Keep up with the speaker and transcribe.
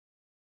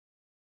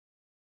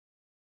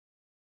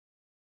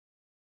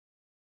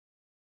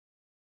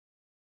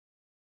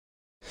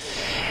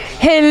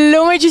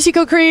Hello, my Juicy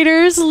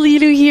co-creators.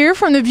 Lilou here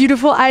from the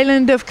beautiful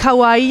island of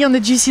Kauai on the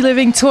Juicy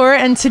Living Tour,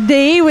 and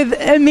today with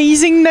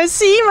amazing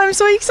Nassim. I'm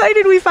so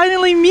excited we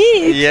finally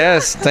meet.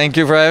 Yes, thank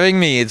you for having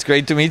me. It's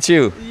great to meet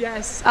you.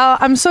 Yes,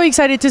 I'm so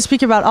excited to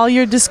speak about all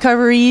your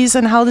discoveries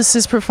and how this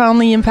is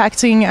profoundly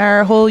impacting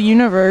our whole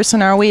universe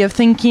and our way of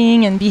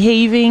thinking and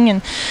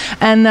behaving.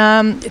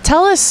 And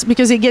tell us,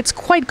 because it gets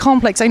quite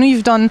complex. I know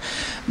you've done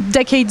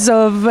decades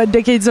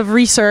of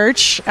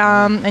research,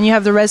 and you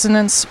have the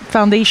Resonance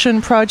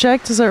Foundation project.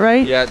 Is that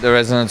right? Yeah, the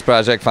Resonance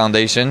Project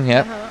Foundation.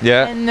 Yeah,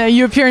 yeah. And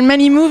you appear in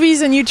many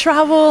movies, and you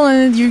travel,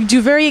 and you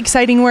do very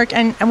exciting work.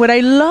 And what I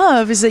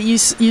love is that you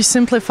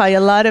simplify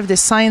a lot of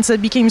this science that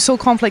became so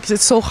complex.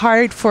 It's so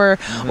hard for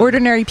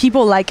ordinary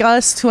people like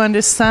us to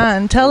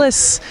understand. Tell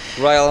us.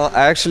 Well,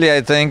 actually,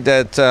 I think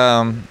that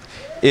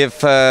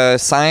if a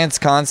science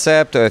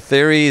concept or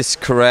theory is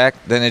correct,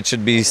 then it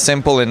should be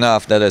simple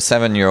enough that a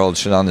 7-year-old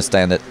should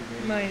understand it.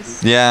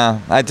 Nice. Yeah,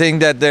 I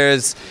think that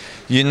there's,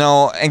 you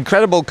know,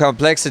 incredible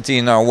complexity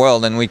in our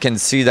world, and we can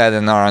see that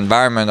in our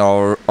environment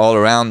all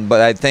around.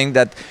 But I think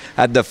that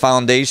at the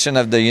foundation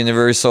of the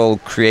universal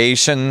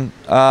creation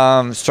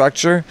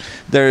structure,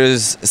 there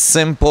is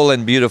simple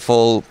and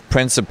beautiful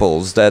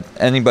principles that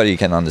anybody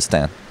can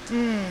understand.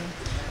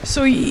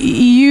 So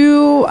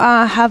you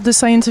have the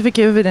scientific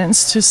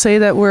evidence to say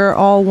that we're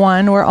all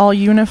one, we're all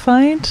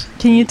unified.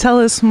 Can you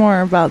tell us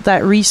more about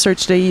that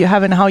research that you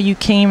have and how you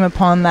came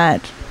upon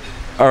that?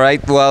 All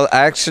right. Well,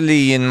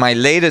 actually, in my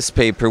latest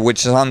paper,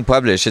 which is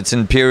unpublished, it's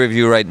in peer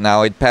review right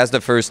now. It passed the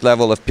first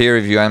level of peer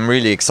review. I'm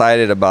really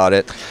excited about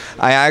it.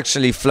 I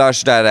actually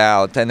flushed that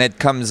out, and it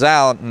comes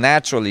out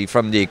naturally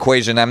from the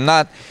equation. I'm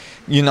not,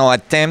 you know,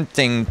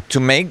 attempting to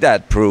make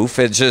that proof.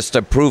 It's just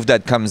a proof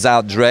that comes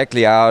out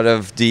directly out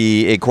of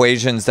the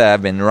equations that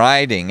I've been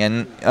writing.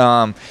 And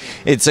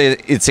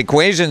it's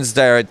equations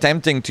that are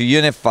attempting to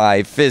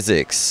unify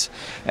physics.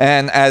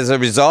 And as a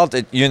result,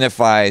 it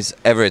unifies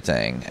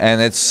everything.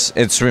 And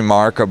it's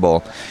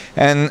remarkable.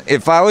 And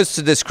if I was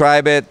to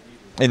describe it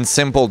in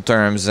simple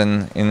terms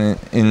and in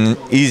an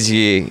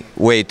easy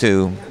way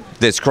to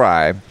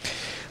describe,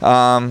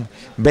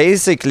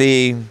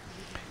 basically,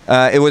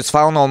 it was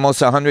found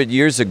almost 100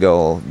 years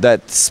ago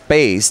that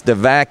space, the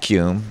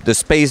vacuum, the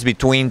space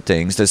between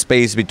things, the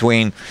space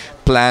between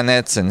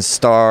planets and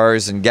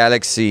stars and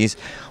galaxies,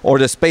 or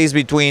the space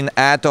between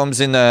atoms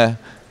in a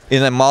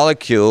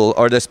molecule,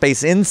 or the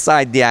space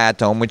inside the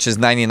atom, which is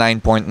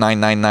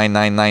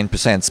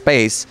 99.99999%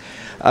 space,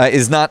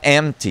 is not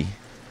empty.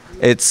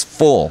 It's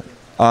full.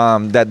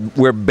 That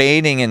we're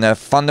bathing in a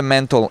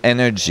fundamental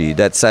energy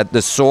that's at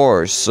the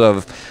source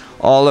of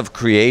all of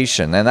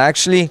creation. And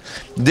actually,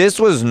 this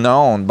was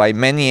known by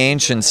many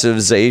ancient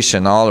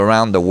civilizations all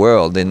around the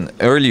world in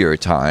earlier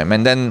time,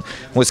 and then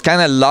was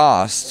kind of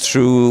lost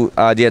through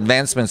the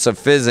advancements of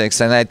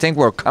physics. And I think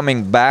we're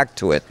coming back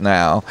to it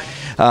now,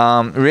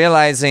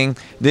 realizing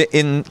that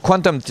in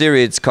quantum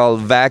theory it's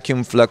called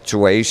vacuum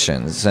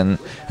fluctuations. And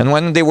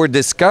when they were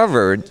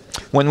discovered,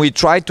 when we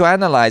tried to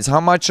analyze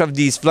how much of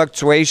these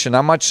fluctuations,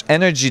 how much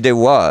energy there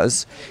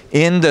was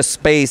in the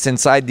space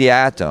inside the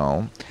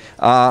atom,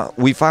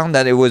 we found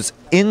that it was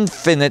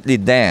infinitely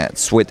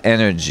dense with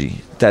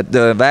energy, that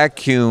the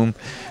vacuum,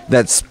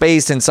 that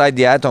space inside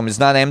the atom is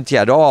not empty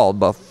at all,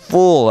 but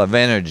full of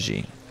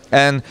energy.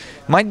 And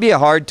it might be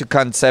hard to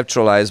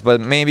conceptualize, but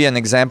maybe an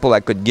example I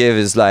could give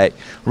is like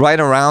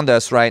right around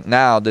us right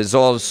now, there's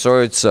all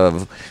sorts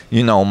of,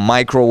 you know,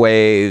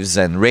 microwaves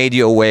and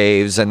radio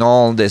waves and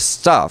all this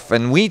stuff.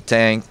 And we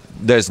think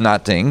there's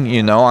nothing,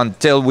 you know,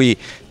 until we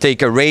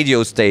take a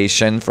radio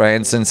station, for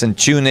instance, and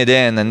tune it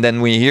in, and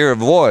then we hear a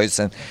voice,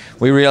 and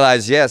we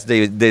realize, yes,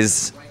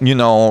 there's, you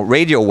know,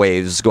 radio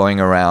waves going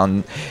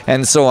around,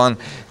 and so on.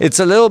 It's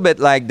a little bit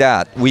like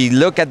that. We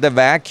look at the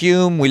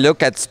vacuum, we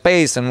look at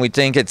space, and we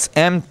think it's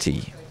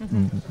empty.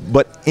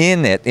 But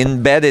in it,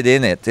 embedded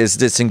in it, is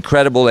this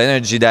incredible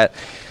energy that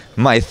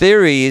my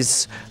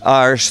theories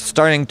are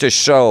starting to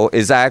show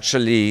is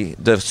actually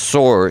the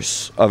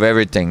source of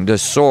everything, the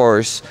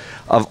source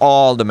of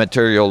all the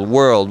material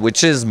world,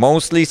 which is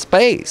mostly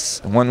space.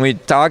 When we're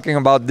talking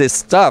about this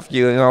stuff,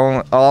 you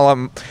know, all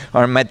of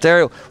our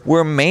material,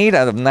 we're made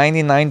out of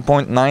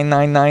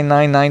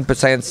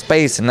 99.99999%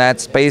 space, and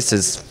that space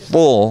is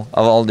full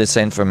of all this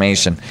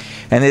information.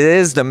 And it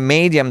is the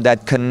medium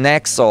that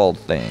connects all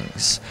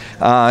things.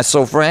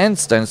 So for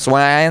instance,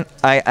 when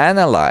I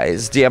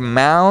analyze the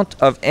amount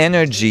of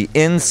energy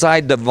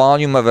inside the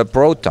volume of a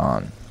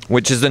proton,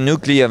 which is the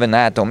nuclei of an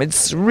atom,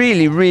 it's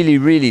really, really,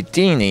 really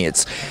teeny.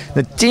 It's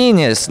the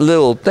teeniest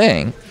little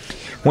thing.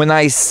 When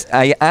I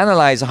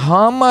analyze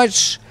how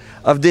much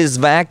of this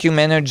vacuum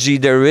energy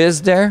there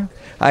is there,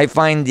 I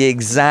find the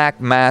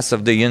exact mass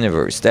of the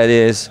universe. That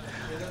is,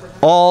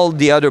 all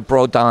the other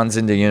protons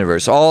in the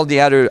universe, all the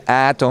other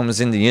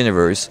atoms in the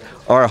universe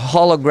are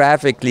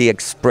holographically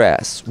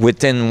expressed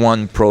within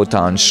one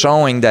proton,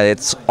 showing that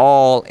it's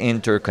all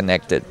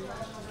interconnected.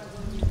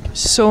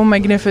 So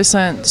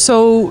magnificent.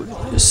 So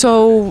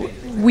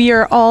we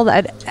are all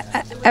at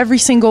every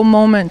single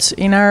moment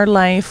in our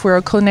life,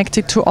 we're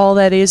connected to all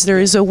that is. There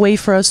is a way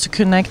for us to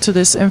connect to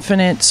this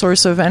infinite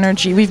source of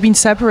energy. We've been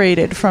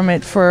separated from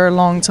it for a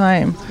long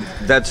time.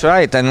 That's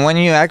right. And when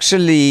you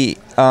actually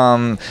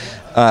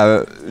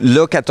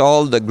look at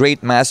all the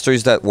great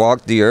masters that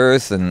walked the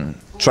earth and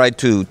try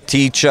to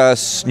teach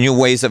us new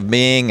ways of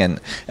being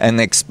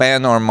and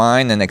expand our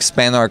mind and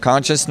expand our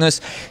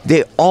consciousness,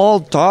 they all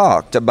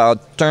talked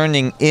about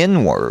turning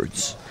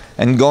inwards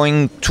and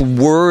going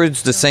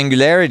towards the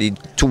singularity,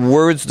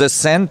 towards the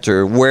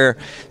center, where,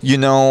 you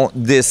know,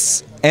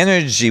 this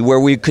energy, where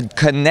we could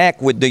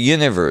connect with the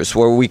universe,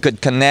 where we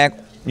could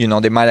connect, you know,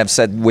 they might have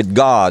said with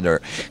God,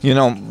 or, you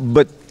know,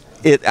 but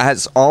it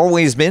has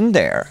always been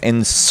there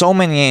in so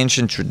many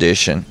ancient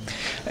traditions.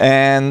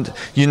 And,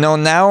 you know,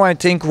 now I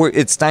think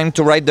it's time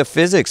to write the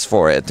physics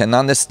for it and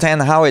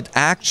understand how it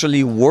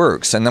actually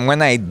works. And then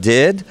when I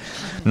did,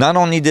 not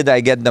only did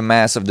I get the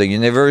mass of the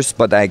universe,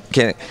 but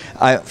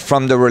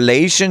from the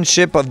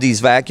relationship of these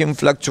vacuum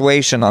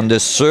fluctuation on the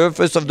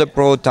surface of the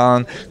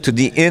proton to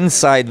the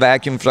inside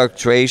vacuum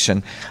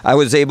fluctuation, I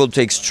was able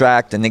to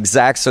extract an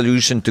exact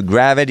solution to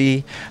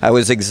gravity. I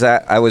was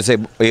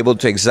able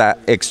to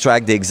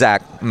extract the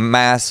exact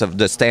mass of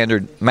the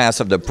standard mass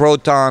of the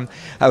proton.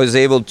 I was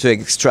able to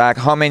extract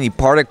how many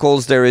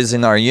particles there is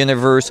in our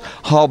universe,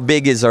 how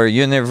big is our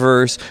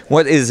universe,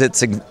 what is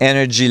its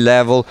energy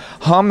level,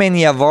 how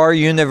many of our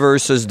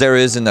universes there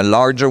is in a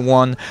larger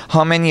one,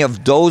 how many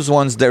of those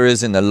ones there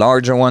is in a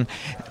larger one,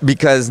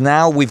 because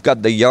now we've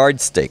got the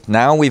yardstick,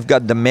 now we've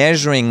got the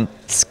measuring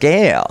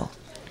scale,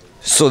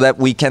 so that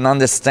we can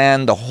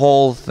understand the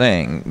whole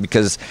thing,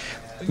 because,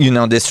 you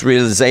know, this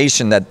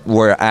realization that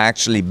we're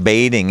actually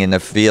bathing in a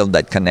field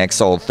that connects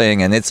the whole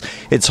thing, and it's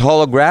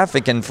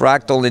holographic and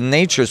fractal in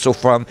nature. So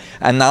from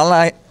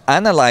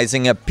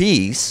analyzing a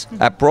piece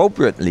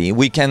appropriately,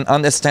 we can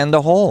understand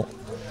the whole.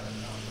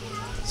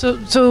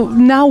 So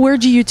now where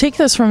do you take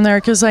this from there?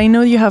 Because I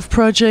know you have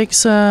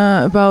projects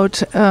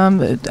about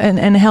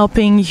and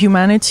helping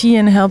humanity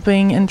and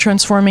helping and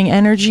transforming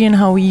energy and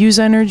how we use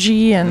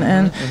energy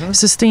and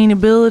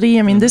sustainability.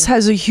 I mean, this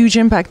has a huge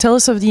impact. Tell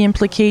us of the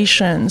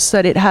implications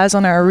that it has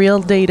on our real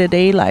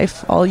day-to-day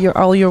life, all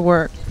your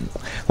work.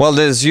 Well,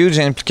 there's huge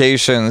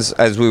implications,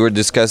 as we were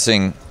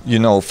discussing, you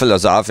know,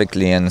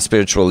 philosophically and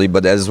spiritually,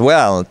 but as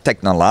well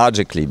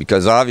technologically,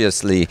 because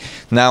obviously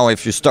now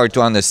if you start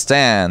to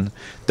understand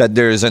that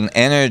there's an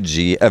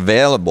energy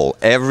available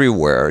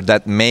everywhere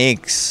that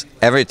makes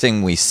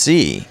everything we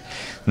see,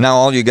 now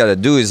all you got to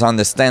do is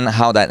understand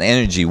how that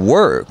energy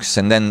works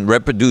and then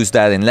reproduce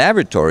that in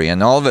laboratory,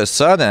 and all of a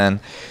sudden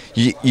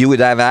you would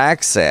have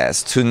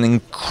access to an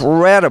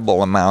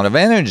incredible amount of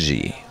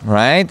energy,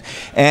 right?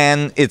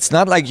 And it's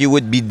not like you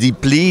would be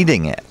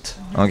depleting it.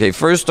 Okay,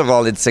 first of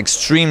all, it's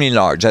extremely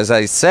large. As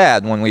I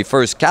said, when we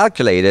first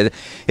calculated,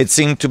 it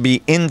seemed to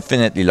be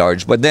infinitely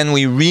large, but then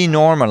we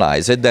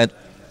renormalize it.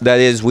 That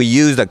is, we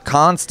used a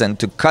constant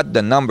to cut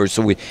the number,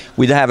 so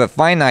we'd have a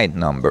finite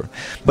number.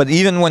 But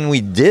even when we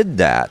did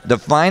that, the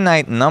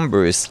finite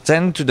number is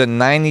 10 to the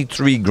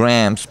 93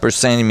 grams per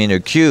centimeter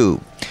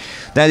cube.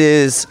 That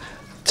is,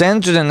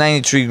 10 to the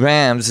 93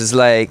 grams is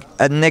like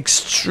an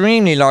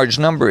extremely large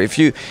number. If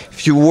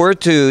you were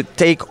to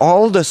take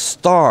all the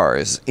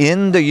stars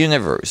in the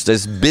universe,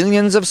 there's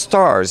billions of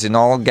stars in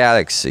all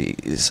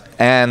galaxies,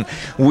 and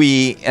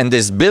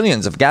there's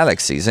billions of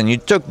galaxies, and you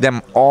took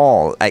them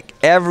all, like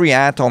every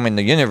atom in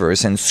the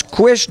universe, and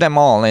squished them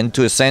all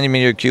into a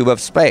centimeter cube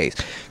of space.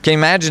 Can you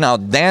imagine how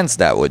dense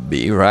that would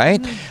be,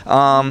 right?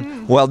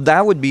 Well,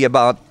 that would be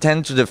about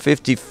 10 to the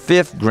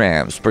 55th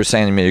grams per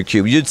centimeter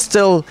cube. You'd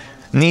still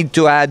need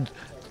to add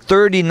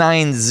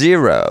 39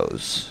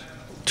 zeros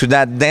to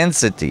that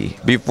density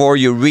before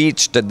you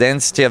reach the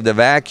density of the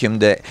vacuum,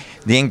 the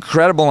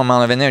incredible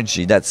amount of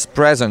energy that's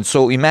present.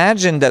 So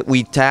imagine that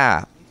we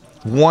tap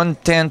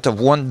 1/10 of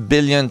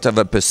 1/10000000th of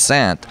a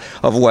percent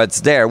of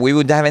what's there. We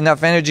would have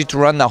enough energy to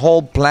run the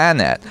whole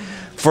planet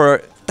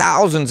for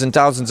thousands and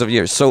thousands of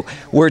years. So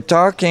we're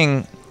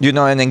talking, you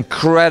know, an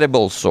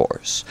incredible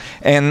source.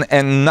 And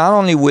not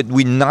only would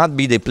we not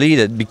be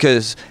depleted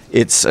because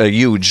it's a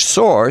huge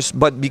source,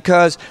 but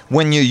because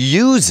when you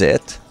use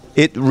it,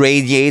 it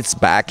radiates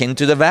back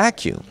into the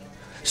vacuum.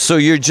 So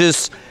you're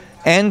just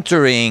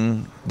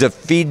entering the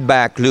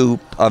feedback loop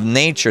of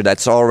nature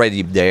that's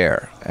already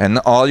there. And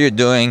all you're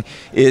doing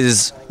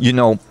is, you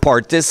know,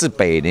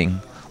 participating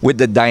with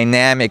the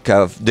dynamic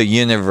of the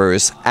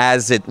universe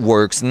as it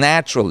works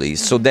naturally.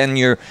 So then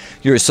your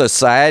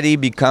society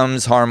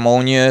becomes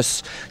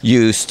harmonious.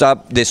 You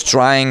stop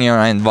destroying your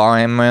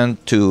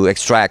environment to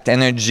extract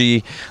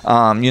energy.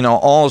 You know,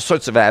 all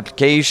sorts of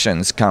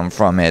applications come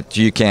from it.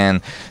 You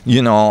can,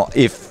 you know,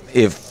 if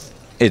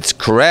it's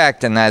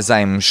correct, and as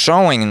I'm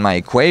showing in my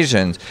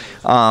equations,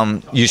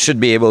 you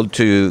should be able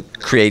to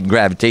create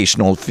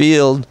gravitational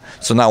field.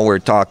 So now we're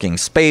talking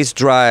space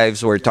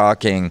drives, we're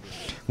talking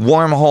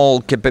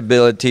wormhole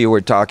capability, we're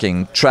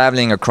talking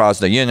traveling across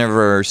the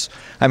universe.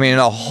 I mean,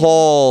 a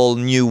whole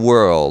new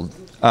world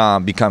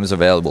becomes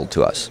available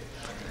to us.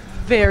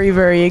 Very,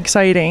 very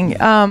exciting.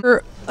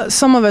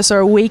 some of us are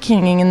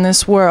awakening in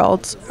this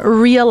world,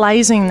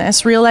 realizing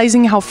this,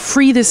 realizing how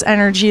free this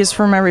energy is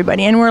from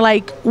everybody. And we're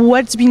like,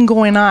 what's been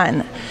going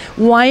on?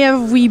 Why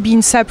have we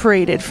been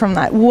separated from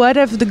that? What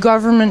have the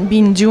government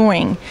been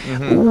doing?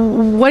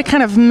 What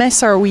kind of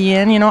mess are we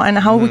in, you know, and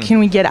how can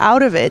we get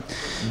out of it?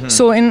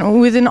 So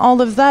within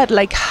all of that,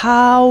 like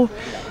how...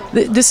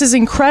 This is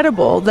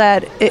incredible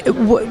that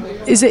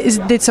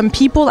did some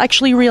people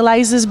actually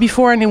realize this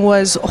before and it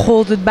was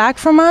holded back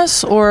from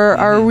us, or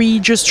are we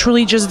just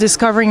truly just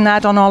discovering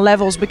that on all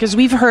levels? Because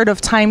we've heard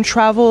of time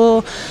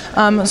travel,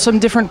 some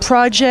different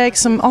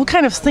projects, all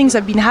kind of things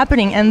have been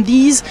happening, and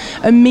these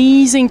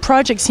amazing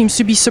projects seems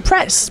to be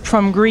suppressed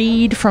from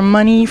greed, from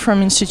money,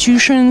 from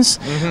institutions.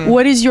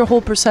 What is your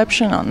whole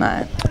perception on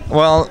that?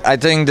 Well, I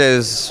think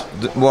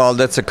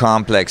that's a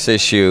complex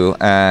issue,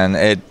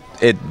 and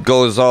it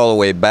goes all the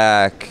way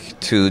back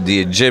to the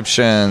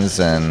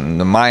Egyptians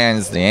and the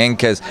Mayans, the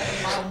Incas.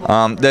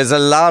 There's a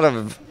lot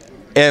of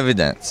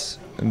evidence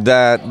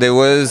that there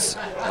was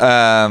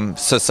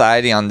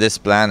society on this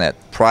planet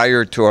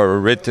prior to our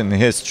written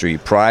history,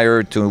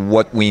 prior to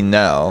what we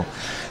know.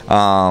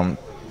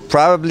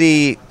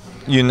 Probably,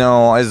 you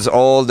know, as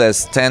old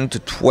as 10 to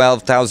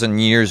 12,000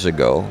 years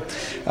ago.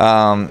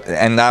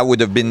 And that would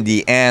have been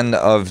the end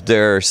of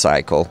their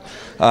cycle.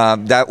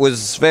 That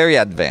was very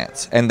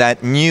advanced, and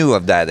that knew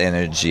of that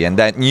energy, and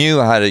that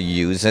knew how to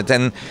use it,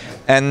 and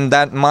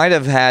that might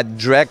have had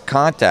direct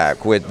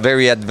contact with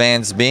very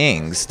advanced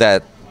beings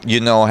that, you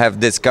know, have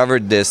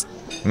discovered this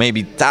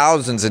maybe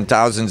thousands and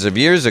thousands of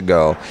years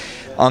ago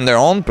on their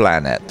own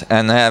planet,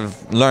 and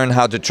have learned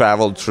how to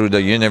travel through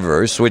the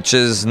universe, which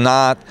is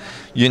not,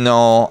 you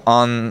know,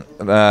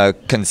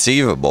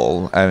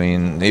 unconceivable. I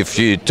mean, if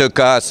you took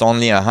us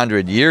only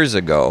 100 years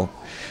ago,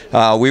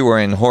 we were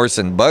in horse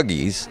and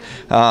buggies.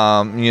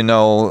 You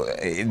know,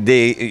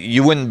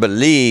 you wouldn't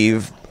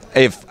believe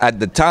if at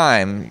the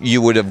time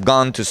you would have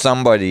gone to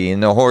somebody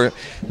in a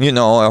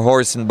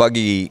horse and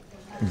buggy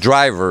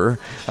driver,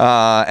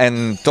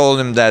 and told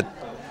him that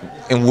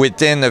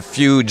within a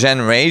few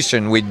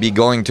generations we'd be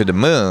going to the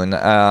moon.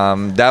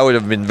 That would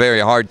have been very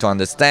hard to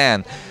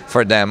understand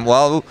for them.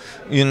 Well,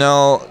 you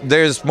know,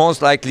 there's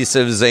most likely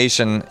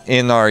civilization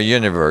in our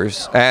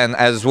universe, and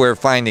as we're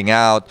finding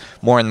out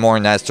more and more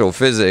in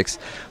astrophysics,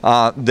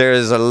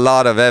 there's a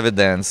lot of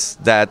evidence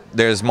that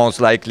there's most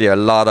likely a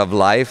lot of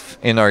life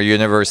in our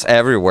universe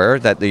everywhere,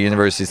 that the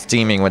universe is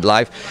teeming with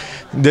life.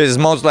 There's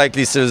most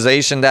likely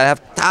civilization that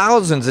have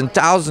thousands and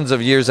thousands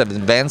of years of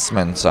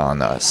advancements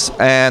on us,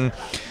 and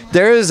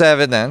there is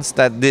evidence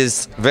that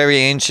these very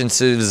ancient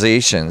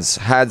civilizations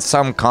had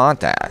some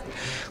contact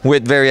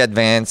with very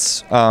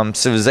advanced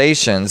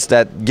civilizations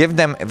that give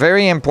them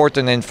very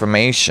important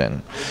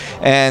information,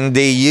 and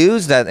they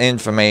use that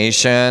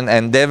information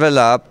and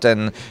developed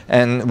and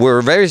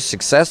were very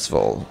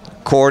successful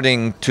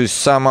according to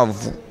some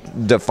of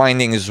the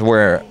findings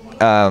we're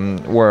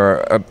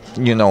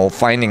you know,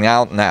 finding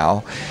out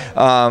now,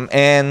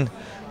 and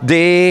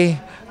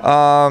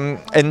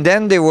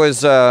then there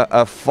was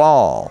a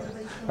fall.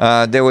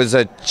 There was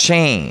a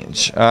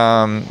change.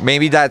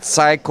 Maybe that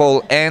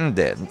cycle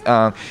ended.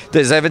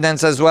 There's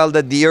evidence as well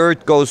that the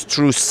Earth goes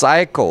through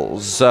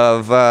cycles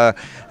of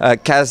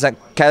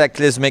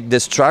cataclysmic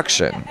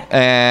destruction.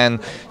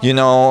 And, you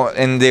know,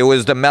 and there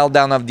was the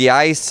meltdown of the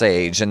Ice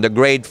Age and the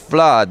Great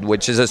Flood,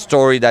 which is a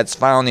story that's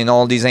found in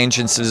all these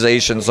ancient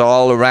civilizations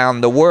all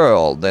around the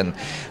world. And,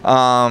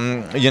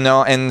 you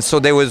know, and so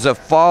there was a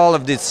fall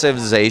of this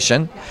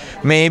civilization.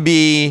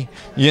 Maybe,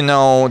 you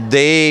know,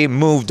 they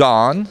moved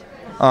on.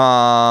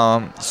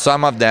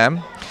 Some of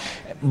them,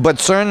 but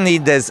certainly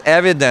there's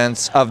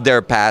evidence of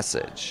their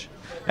passage,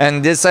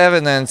 and this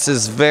evidence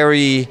is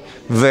very,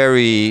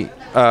 very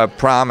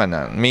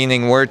prominent,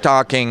 meaning we're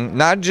talking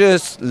not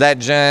just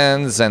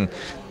legends and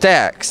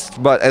texts,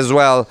 but as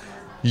well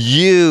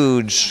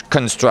huge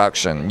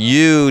construction,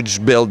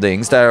 huge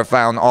buildings that are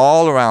found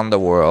all around the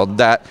world,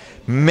 that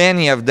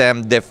many of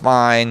them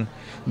defy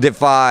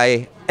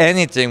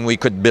anything we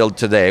could build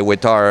today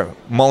with our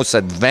most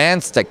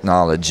advanced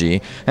technology.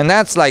 And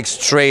that's like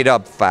straight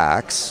up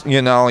facts.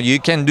 You know, you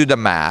can do the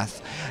math.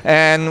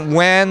 And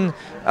when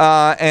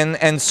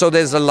and so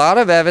there's a lot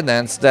of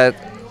evidence that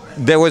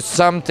there was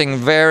something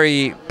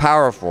very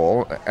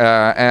powerful,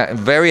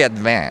 very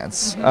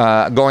advanced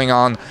going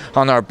on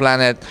our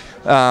planet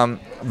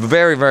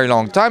very, very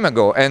long time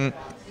ago, and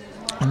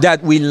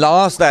that we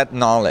lost that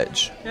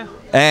knowledge. Yeah.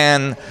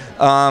 And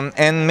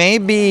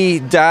maybe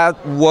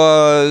that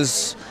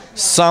was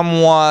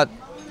somewhat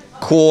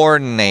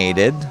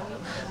coordinated,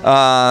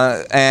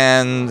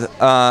 and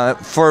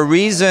for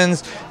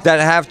reasons that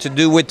have to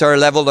do with our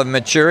level of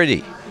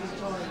maturity.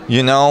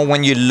 You know,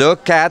 when you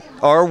look at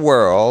our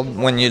world,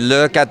 when you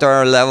look at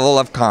our level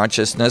of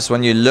consciousness,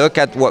 when you look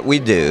at what we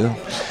do,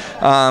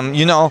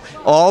 You know,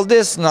 all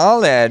this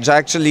knowledge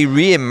actually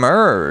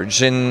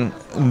re-emerged in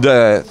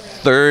the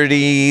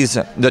 30s,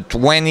 the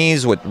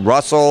 20s with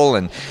Russell,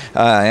 and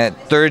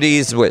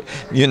 30s with,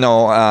 you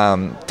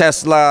know,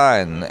 Tesla,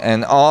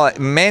 and all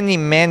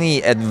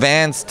many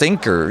advanced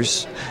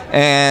thinkers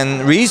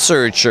and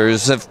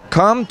researchers have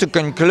come to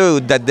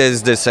conclude that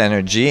there's this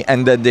energy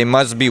and that there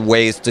must be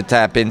ways to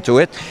tap into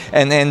it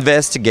and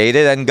investigate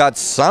it, and got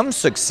some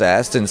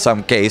success in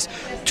some case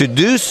to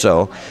do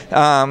so.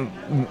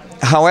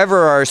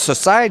 However, our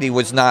society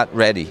was not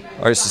ready.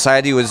 Our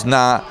society was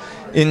not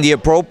in the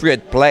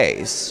appropriate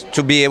place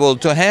to be able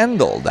to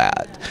handle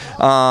that.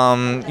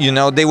 You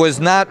know, there was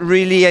not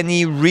really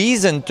any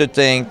reason to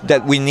think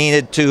that we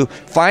needed to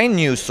find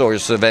new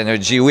source of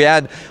energy. We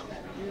had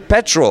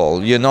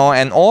petrol, you know,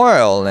 and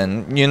oil,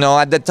 and, you know,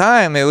 at the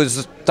time it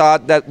was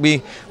thought that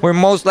we were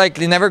most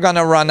likely never going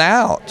to run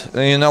out,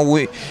 you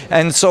know,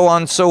 and so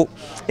on. So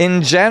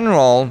in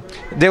general,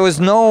 there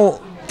was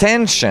no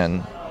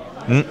tension,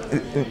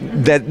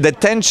 the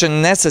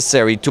tension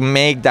necessary to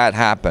make that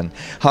happen.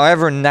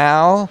 However,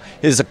 now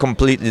is a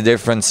completely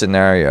different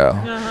scenario.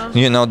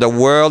 You know, the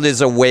world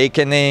is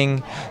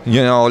awakening.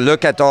 You know,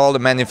 look at all the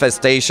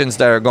manifestations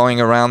that are going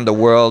around the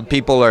world.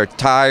 People are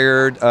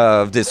tired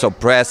of this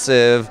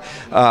oppressive,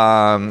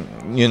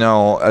 you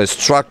know,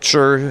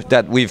 structure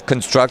that we've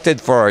constructed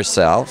for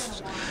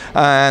ourselves,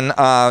 and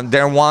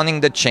they're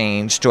wanting the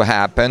change to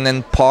happen.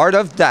 And part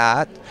of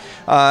that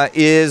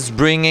is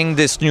bringing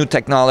this new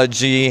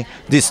technology,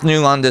 this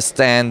new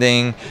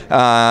understanding,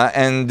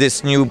 and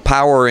this new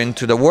power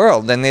into the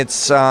world. And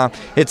it's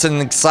an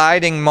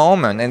exciting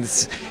moment, and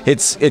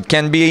it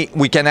can be,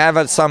 we can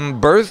have some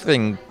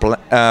birthing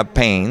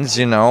pains,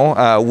 you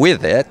know,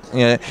 with it. You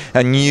know,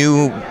 a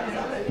new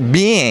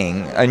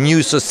being, a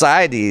new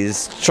society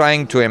is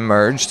trying to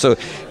emerge, so it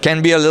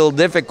can be a little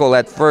difficult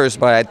at first,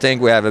 but I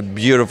think we have a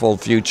beautiful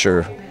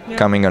future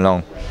coming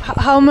along.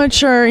 How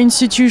much are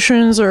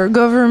institutions or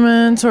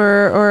government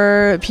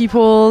or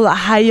people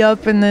high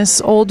up in this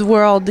old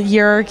world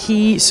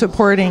hierarchy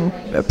supporting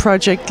a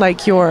project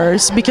like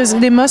yours? Because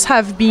there must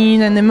have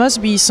been, and there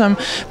must be some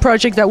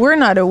projects that we're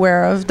not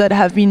aware of that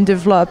have been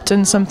developed,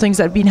 and some things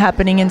that have been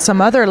happening in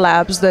some other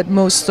labs that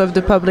most of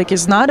the public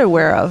is not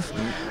aware of.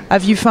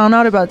 Have you found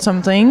out about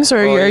some things, or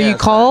are you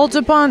called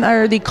upon?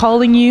 Are they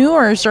calling you,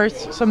 or is there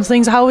some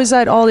things? How is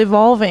that all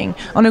evolving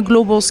on a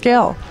global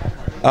scale?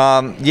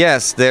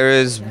 Yes, there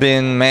has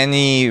been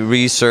many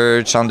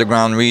research,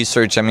 underground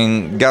research. I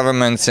mean,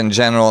 governments in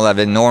general have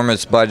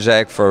enormous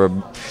budget for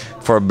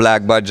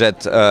black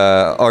budget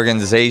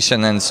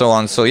organization and so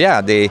on. So yeah,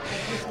 they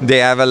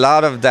have a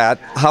lot of that.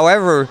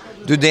 However,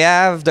 do they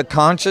have the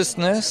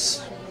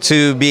consciousness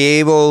to be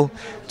able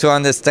to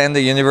understand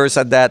the universe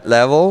at that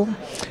level?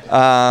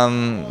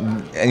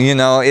 You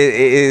know,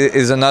 it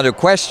is another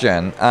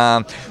question.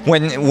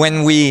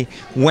 When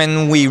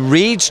we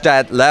reach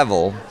that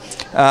level,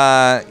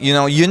 you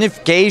know,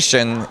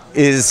 unification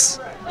is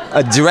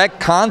a direct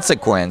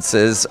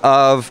consequences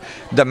of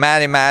the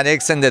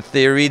mathematics and the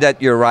theory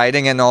that you're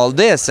writing and all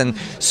this. And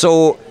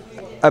so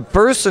a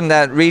person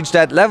that reached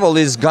that level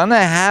is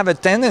gonna have a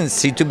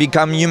tendency to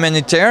become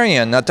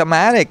humanitarian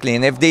automatically,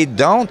 and if they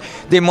don't,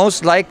 they're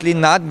most likely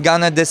not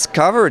gonna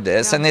discover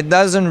this. And it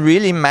doesn't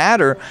really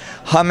matter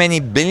how many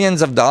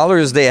billions of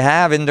dollars they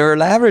have in their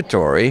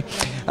laboratory.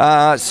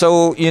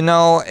 So, you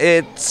know,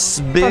 it's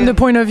been from the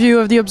point of view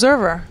of the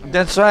observer.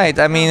 That's right.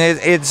 I mean,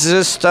 it's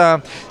just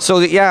so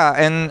yeah.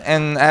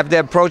 And have they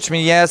approached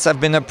me? Yes,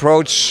 I've been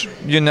approached,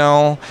 you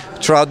know,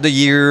 throughout the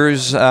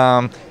years,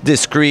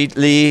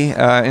 discreetly,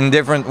 in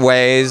different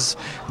ways,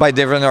 by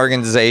different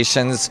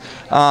organizations.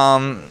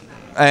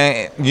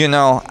 You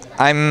know,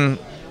 I'm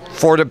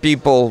for the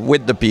people,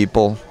 with the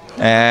people,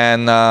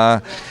 and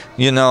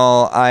you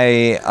know,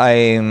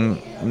 I'm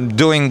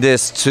doing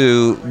this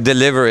to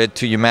deliver it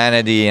to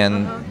humanity,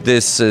 and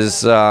this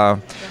is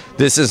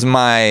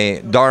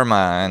my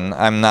dharma, and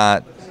I'm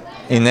not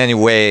in any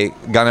way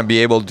gonna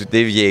be able to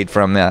deviate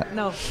from that.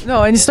 No,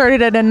 and it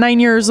started at 9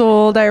 years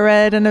old, I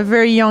read, and at a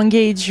very young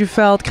age you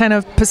felt kind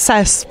of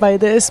possessed by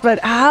this. But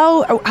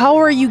how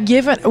are you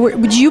given?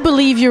 Would you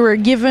believe you were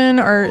given,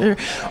 or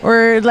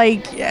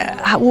like,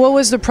 what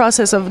was the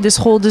process of this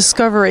whole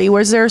discovery?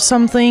 Was there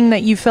something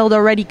that you felt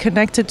already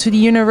connected to the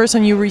universe,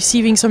 and you're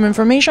receiving some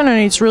information, and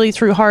it's really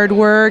through hard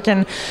work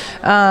and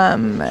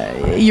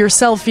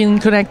yourself feeling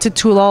connected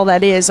to all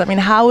that is? I mean,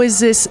 how is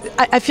this?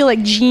 I feel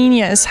like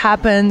genius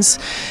happens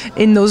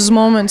in those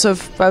moments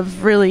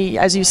of really,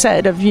 as you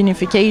said, of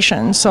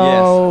unification.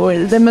 So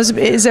yes.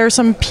 Is there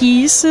some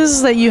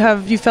pieces that you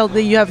felt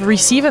that you have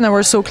received and that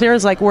were so clear?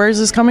 It's like, where is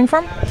this coming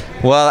from?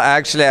 Well,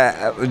 actually,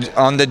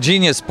 on the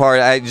genius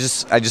part, I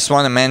just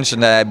want to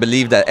mention that I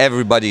believe that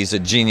everybody is a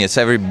genius.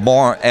 Every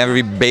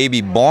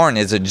baby born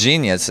is a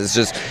genius. It's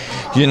just,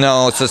 you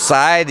know,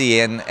 society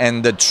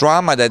and the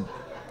trauma that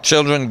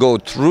children go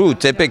through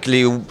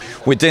typically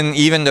within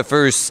even the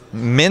first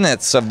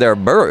minutes of their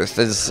birth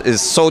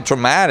is so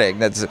traumatic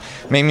that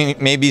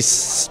maybe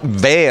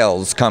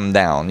veils come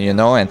down, you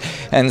know,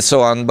 and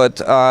so on. But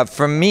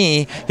for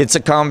me, it's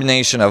a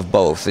combination of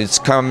both. It's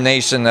a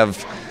combination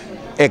of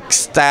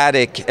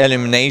ecstatic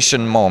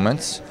illumination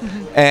moments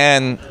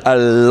and a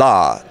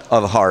lot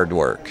of hard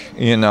work.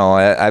 You know,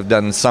 I've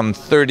done some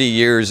 30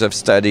 years of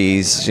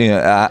studies, you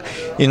know,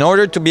 in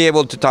order to be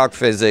able to talk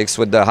physics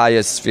with the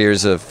highest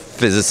spheres of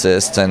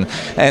physicists, and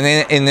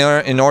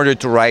in order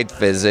to write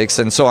physics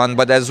and so on,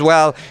 but as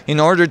well in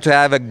order to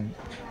have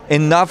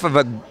enough of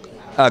a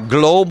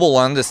global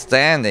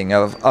understanding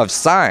of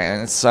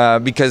science,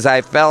 because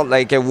I felt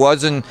like it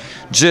wasn't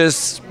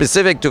just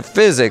specific to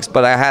physics,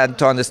 but I had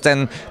to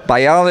understand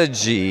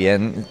biology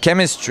and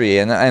chemistry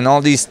and all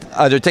these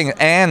other things,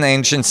 and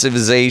ancient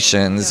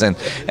civilizations, and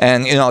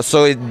you know,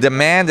 so it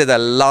demanded a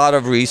lot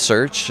of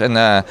research, and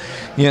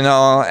you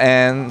know,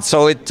 and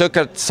so it took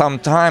some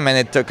time, and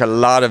it took a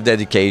lot of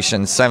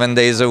dedication, 7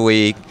 days a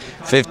week,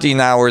 15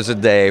 hours a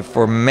day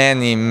for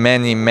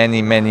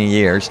many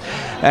years.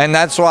 And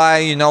that's why,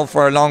 you know,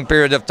 for a long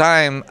period of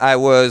time I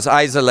was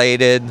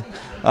isolated,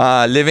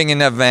 living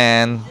in a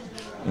van,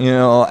 you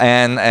know,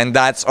 and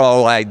that's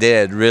all I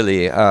did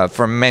really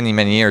for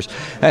many years.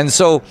 And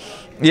so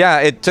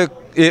yeah,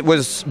 it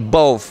was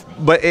both,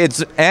 but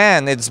it's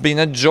been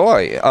a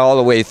joy all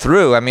the way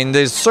through. I mean,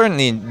 there's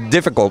certainly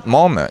difficult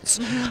moments,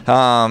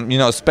 you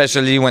know,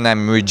 especially when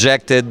I'm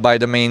rejected by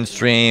the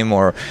mainstream,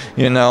 or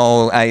you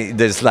know,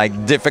 there's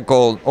like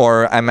difficult,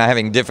 or I'm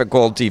having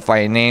difficulty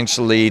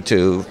financially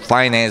to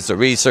finance the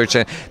research,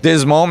 and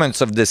there's moments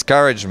of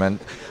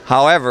discouragement.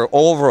 However,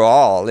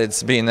 overall,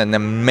 it's been an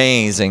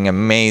amazing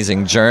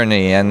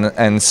journey,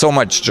 and so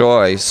much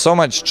joy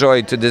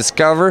to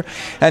discover,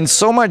 and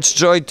so much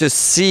joy to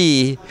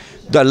see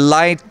the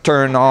light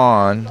turn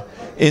on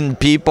in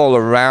people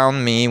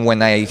around me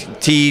when I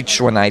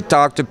teach, when I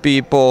talk to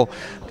people,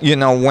 you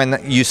know, when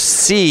you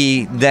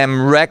see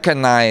them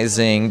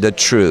recognizing the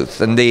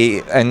truth, and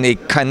they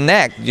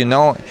connect, you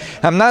know.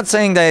 I'm not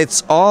saying that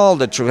it's all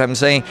the truth. I'm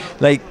saying,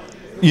 like,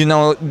 you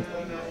know,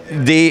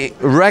 they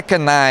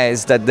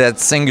recognize that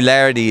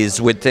singularity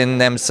is within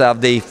themselves.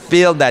 They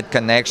feel that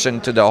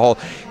connection to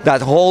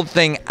that whole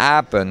thing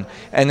happen,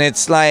 and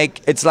it's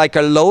like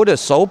a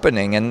lotus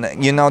opening,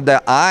 and you know,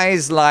 the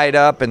eyes light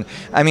up, and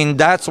I mean,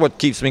 that's what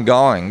keeps me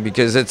going,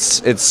 because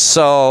it's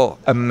so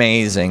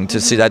amazing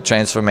to see that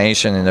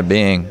transformation in a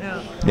being.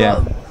 Yeah.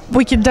 Well,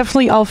 we can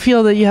definitely all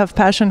feel that you have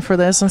passion for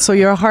this, and so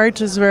your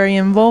heart is very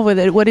involved with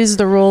it. What is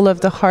the role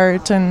of the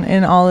heart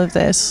in all of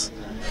this?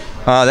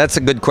 That's a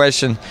good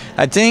question.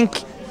 I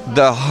think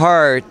the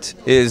heart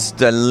is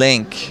the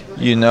link,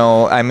 you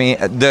know. I mean,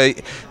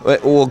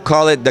 we'll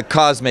call it the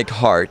cosmic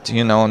heart,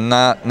 you know,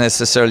 not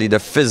necessarily the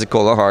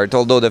physical heart,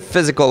 although the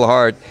physical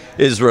heart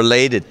is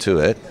related to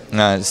it.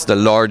 It's the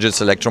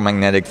largest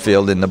electromagnetic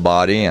field in the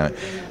body,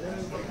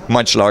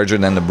 much larger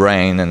than the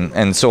brain,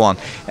 and so on.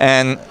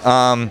 And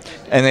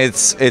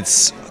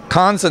it's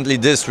constantly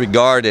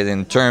disregarded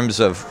in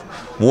terms of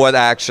what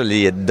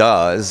actually it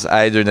does,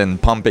 other than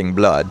pumping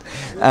blood.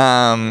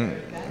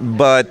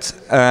 But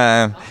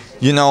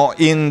you know,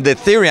 in the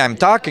theory I'm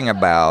talking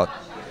about,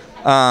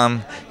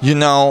 you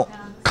know,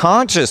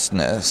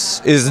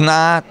 consciousness is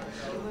not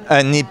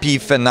an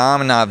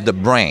epiphenomena of the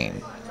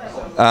brain.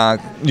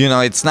 You know,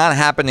 it's not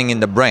happening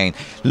in the brain.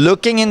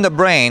 Looking in the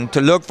brain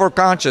to look for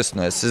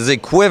consciousness is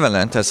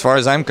equivalent, as far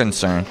as I'm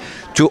concerned,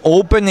 to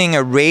opening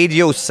a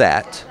radio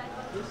set,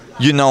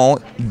 you know,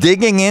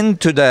 digging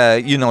into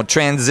the, you know,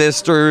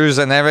 transistors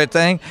and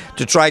everything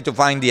to try to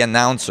find the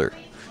announcer.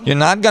 You're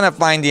not going to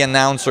find the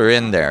announcer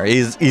in there.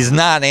 He's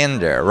not in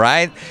there,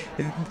 right?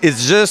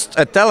 It's just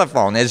a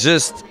telephone. It's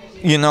just,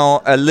 you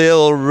know, a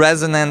little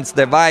resonance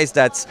device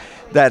that's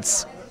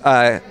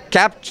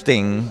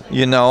capturing,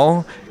 you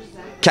know,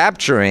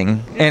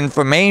 capturing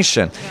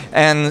information.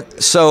 And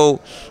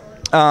so,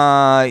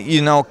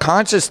 you know,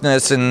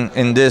 consciousness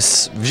in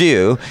this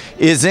view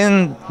is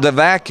in the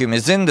vacuum,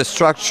 is in the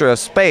structure of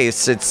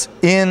space. It's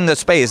in the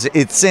space.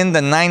 It's in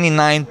the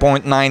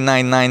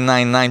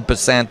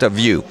 99.99999% of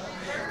you,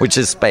 which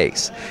is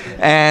space.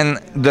 And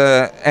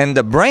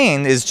the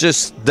brain is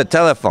just the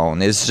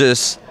telephone. It's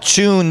just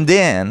tuned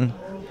in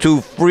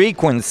to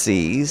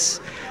frequencies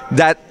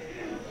that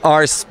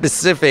are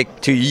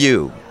specific to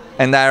you,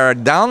 and that are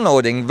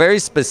downloading very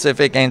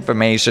specific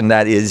information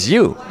that is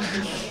you.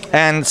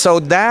 And so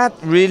that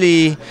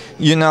really,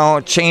 you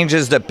know,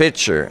 changes the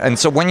picture. And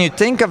so when you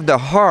think of the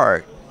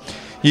heart,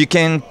 you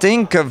can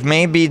think of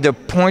maybe the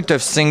point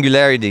of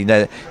singularity,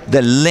 the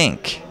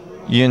link,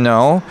 you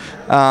know,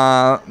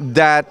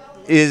 that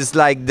is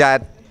like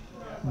that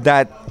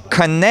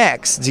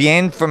connects the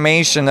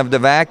information of the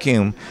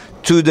vacuum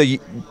to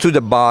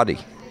the body.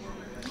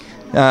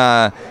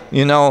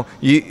 You know,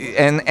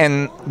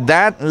 and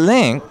that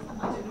link,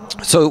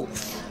 so,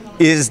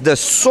 is the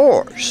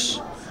source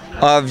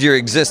of your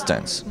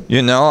existence,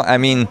 you know. I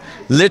mean,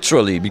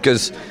 literally,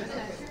 because,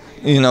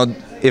 you know,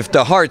 if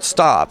the heart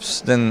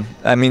stops, then,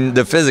 I mean,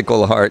 the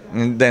physical heart,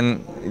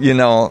 then you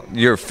know,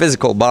 your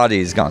physical body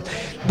is gone.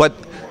 But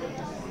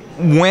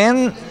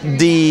when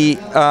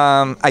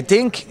I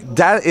think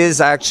that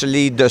is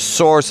actually the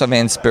source of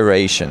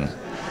inspiration.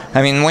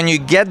 I mean, when you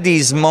get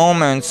these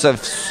moments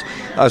of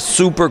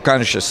super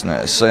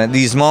consciousness,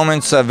 these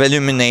moments of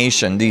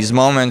illumination, these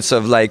moments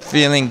of like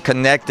feeling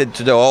connected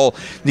to the whole,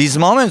 these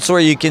moments where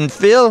you can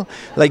feel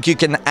like you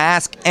can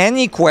ask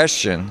any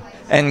question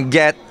and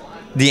get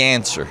the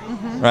answer,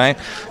 right?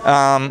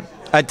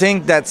 I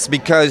think that's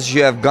because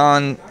you have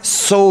gone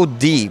so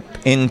deep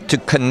into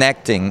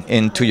connecting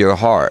into your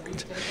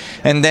heart.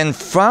 And then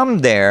from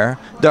there,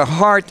 the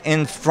heart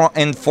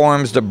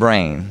informs the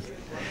brain.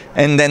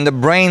 And then the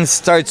brain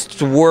starts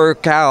to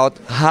work out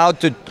how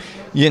to,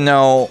 you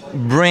know,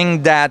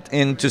 bring that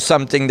into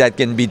something that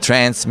can be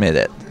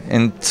transmitted,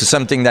 into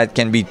something that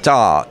can be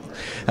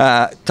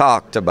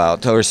talked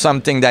about, or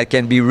something that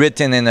can be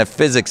written in a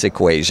physics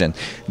equation.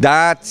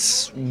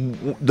 That's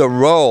the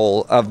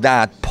role of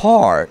that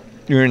part,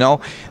 you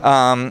know,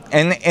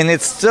 and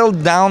it's still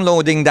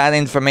downloading that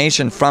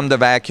information from the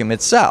vacuum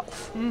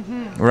itself,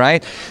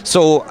 right?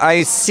 So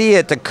I see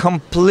it a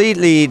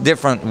completely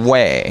different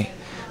way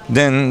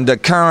than the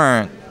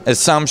current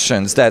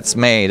assumptions that's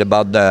made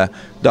about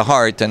the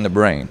heart and the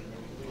brain.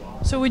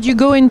 So would you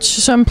go into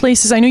some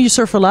places? I know you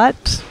surf a lot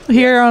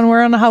here.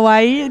 We're on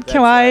Hawaii.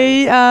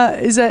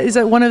 Is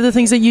that one of the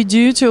things that you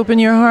do to open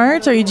your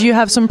heart, or do you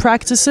have some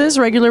practices,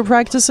 regular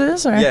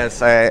practices? Or?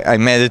 Yes, I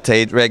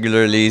meditate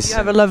regularly. You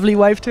have a lovely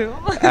wife too.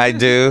 I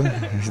do.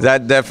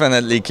 That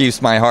definitely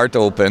keeps my heart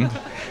open.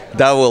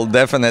 That will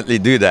definitely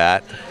do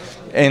that,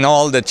 and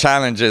all the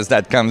challenges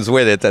that comes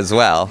with it as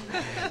well.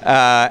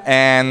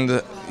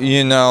 And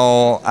you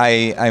know,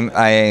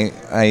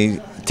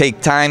 I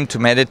take time to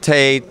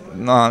meditate.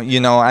 You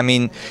know, I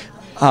mean,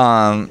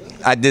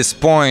 at this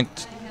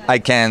point, I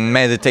can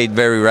meditate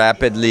very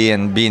rapidly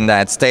and be in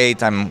that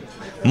state. I'm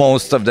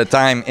most of the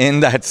time in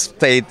that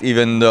state,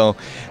 even though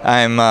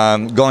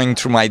I'm going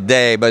through my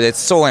day. But it's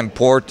so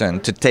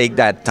important to take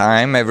that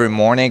time every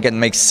morning. It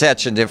makes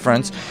such a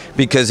difference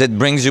because it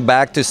brings you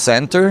back to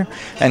center.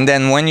 And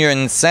then when you're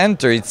in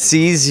center, it's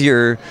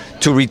easier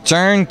to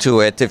return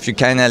to it if you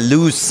kind of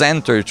lose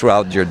center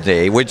throughout your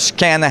day, which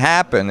can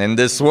happen in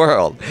this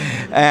world.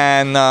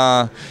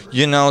 And,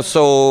 you know,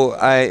 so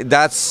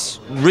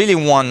that's really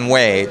one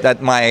way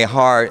that my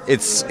heart,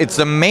 it's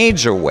a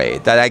major way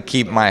that I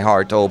keep my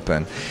heart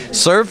open.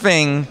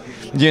 Surfing,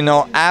 you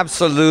know,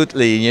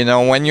 absolutely, you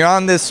know, when you're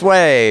on this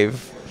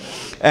wave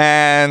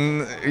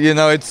and, you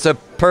know, it's a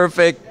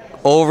perfect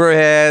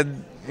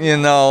overhead, you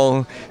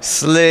know,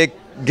 slick,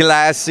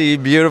 glassy,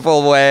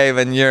 beautiful wave,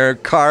 and you're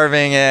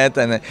carving it,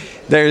 and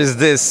there's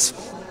this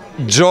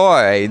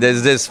joy,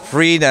 there's this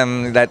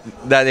freedom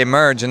that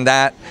emerge, and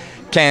that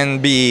can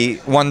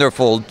be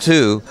wonderful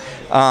too.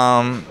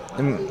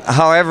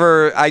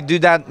 However, I do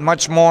that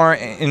much more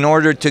in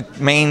order to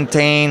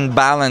maintain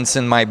balance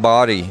in my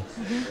body,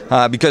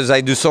 because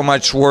I do so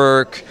much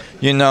work,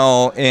 you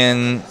know,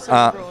 in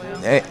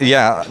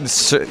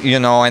you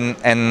know,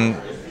 and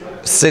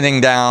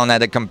sitting down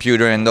at a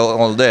computer and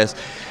all this.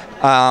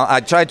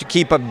 I try to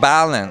keep a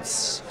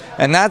balance,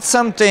 and that's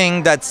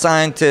something that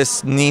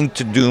scientists need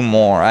to do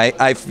more.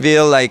 I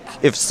feel like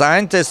if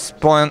scientists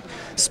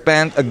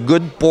spent a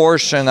good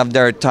portion of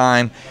their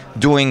time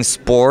doing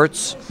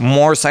sports,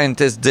 more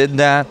scientists did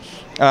that,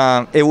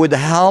 it would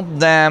help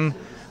them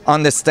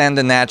understand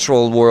the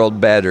natural world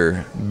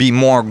better, be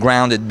more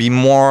grounded, be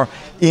more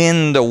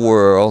in the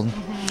world,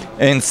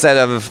 instead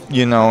of,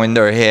 you know, in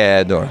their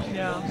head or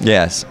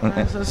yes.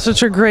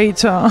 Such a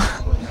great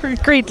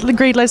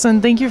great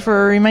lesson. Thank you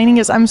for reminding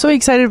us. I'm so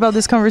excited about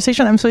this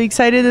conversation. I'm so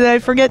excited that I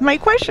forget my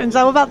questions.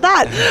 How about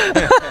that?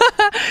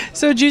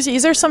 So Juicy,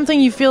 is there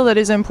something you feel that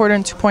is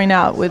important to point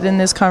out within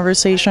this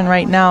conversation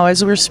right now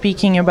as we're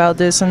speaking about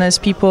this, and as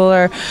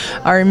people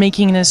are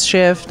making this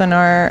shift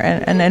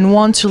and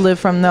want to live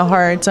from the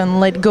heart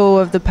and let go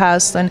of the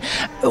past? And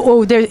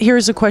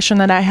here's a question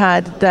that I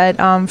had that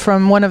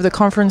from one of the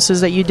conferences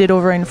that you did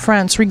over in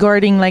France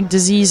regarding like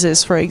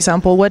diseases, for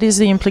example. What is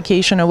the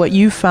implication of what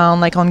you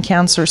found like on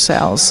cancer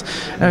cells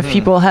of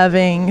people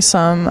having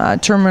some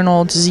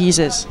terminal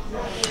diseases?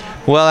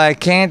 Well, I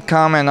can't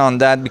comment on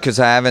that because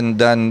I haven't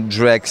done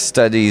direct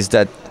studies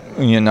that,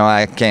 you know,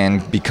 I can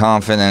be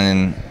confident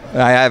in.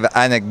 I have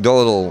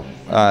anecdotal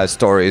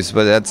stories,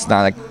 but that's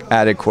not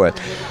adequate.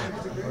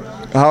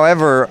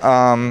 However,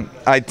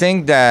 I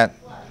think that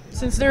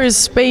since there is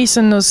space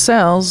in those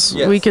cells,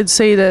 we could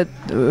say that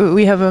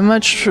we have a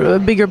much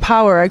bigger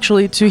power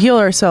actually to heal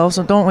ourselves,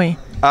 don't we?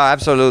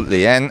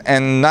 Absolutely,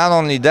 and not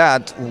only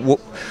that,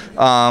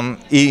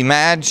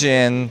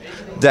 imagine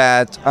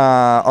that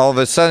all of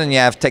a sudden you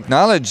have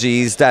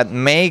technologies that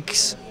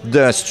makes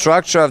the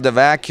structure of the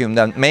vacuum,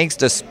 that makes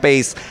the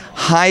space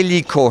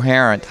highly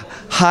coherent,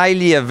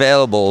 highly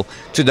available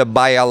to the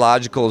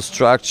biological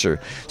structure.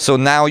 So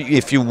now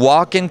if you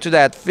walk into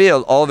that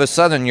field, all of a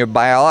sudden your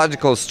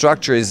biological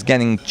structure is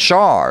getting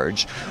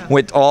charged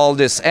with all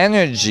this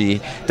energy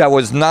that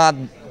was not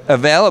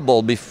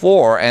available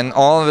before, and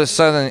all of a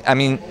sudden, I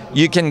mean,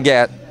 you can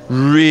get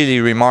really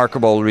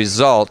remarkable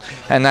result.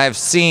 And I've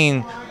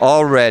seen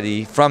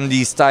already from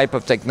these type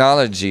of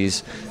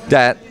technologies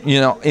that, you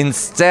know,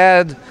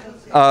 instead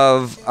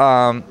of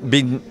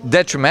being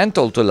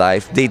detrimental to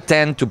life, they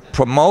tend to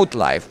promote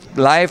life.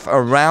 Life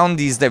around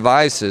these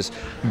devices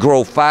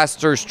grow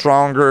faster,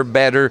 stronger,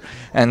 better,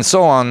 and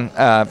so on.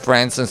 For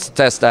instance,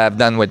 tests I've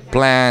done with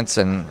plants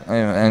and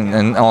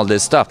all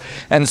this stuff.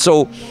 And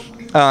so,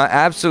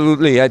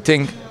 absolutely, I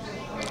think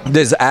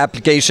there's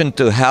application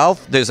to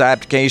health, there's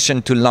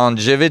application to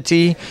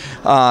longevity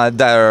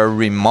that are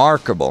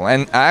remarkable.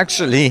 And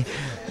actually,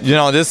 you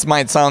know, this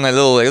might sound a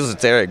little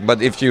esoteric,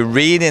 but if you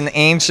read in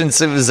ancient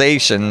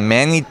civilization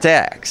many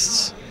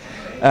texts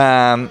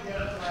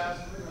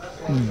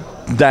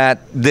that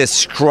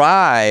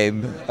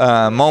describe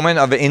a moment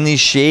of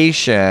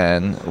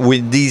initiation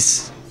with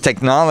these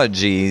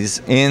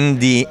technologies in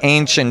the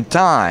ancient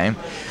time,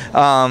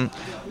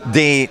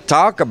 they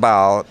talk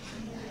about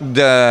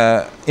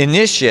the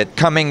initiate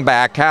coming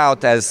back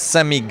out as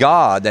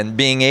semi-god and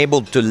being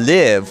able to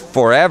live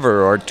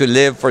forever, or to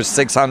live for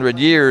 600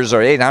 years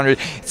or 800.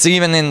 It's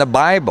even in the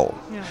Bible.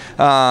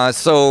 Yeah.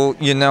 So,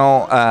 you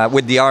know,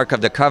 with the Ark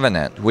of the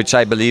Covenant, which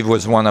I believe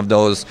was one of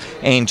those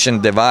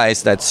ancient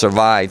devices that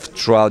survived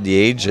throughout the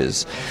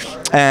ages.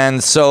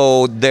 And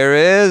so there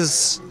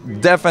is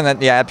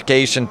definitely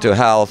application to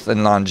health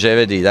and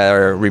longevity that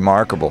are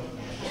remarkable.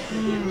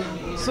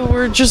 So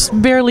we're just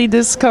barely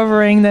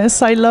discovering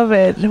this. I love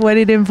it, what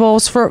it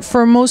involves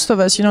for most of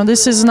us. You know,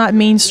 this is not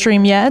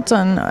mainstream yet,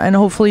 and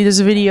hopefully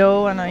this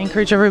video, and I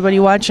encourage everybody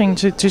watching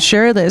to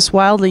share this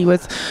wildly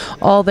with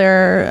all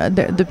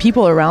the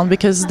people around,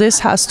 because this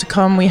has to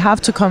come. We have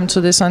to come to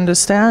this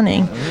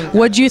understanding.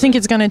 What do you think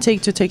it's going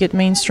to take it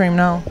mainstream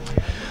now?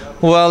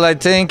 Well, I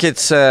think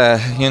it's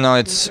you know,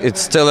 it's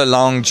still a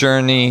long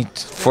journey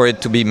for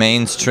it to be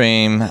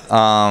mainstream. You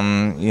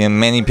know,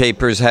 many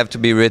papers have to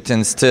be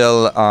written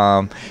still.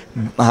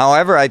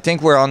 However, I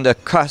think we're on the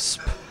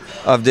cusp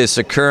of this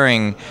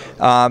occurring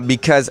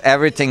because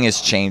everything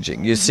is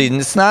changing. You see,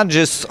 it's not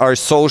just our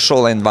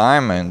social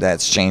environment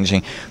that's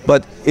changing,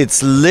 but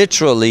it's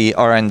literally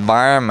our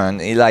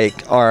environment,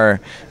 like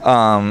our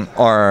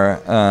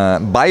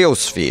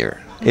biosphere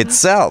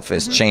itself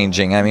is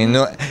changing. I mean,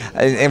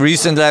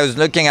 recently I was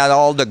looking at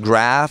all the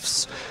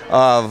graphs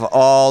of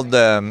all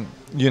the,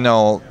 you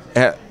know,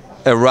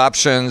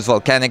 eruptions,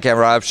 volcanic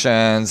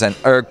eruptions and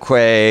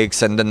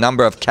earthquakes, and the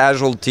number of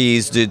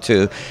casualties due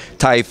to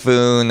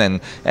typhoon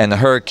and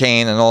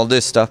hurricane and all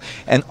this stuff.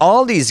 And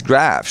all these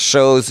graphs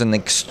shows an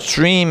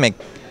extreme,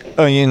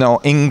 you know,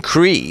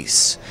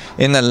 increase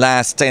in the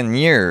last 10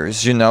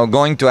 years, you know,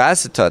 going to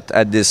asymptote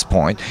at this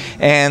point.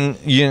 And,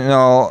 you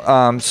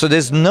know, so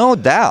there's no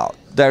doubt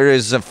there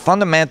is a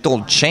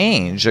fundamental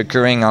change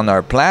occurring on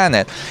our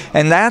planet,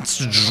 and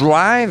that's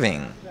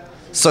driving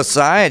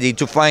society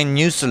to find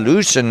new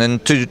solutions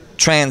and to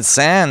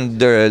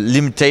transcend the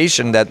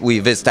limitation that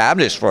we've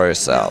established for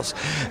ourselves.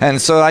 And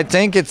so I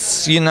think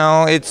it's, you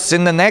know, it's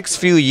in the next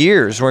few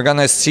years we're going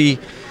to see,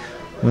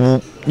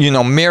 you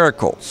know,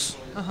 miracles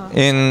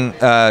in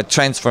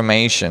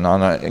transformation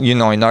on you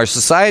know, in our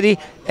society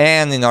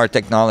and in our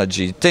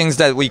technology. Things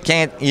that we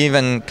can't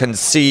even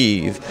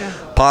conceive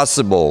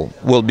possible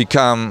will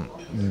become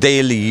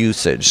daily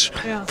usage.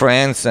 For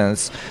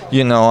instance,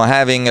 you know,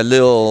 having a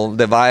little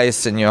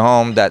device in your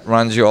home that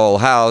runs your whole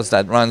house,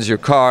 that runs your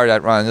car,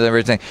 that runs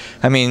everything.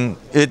 I mean,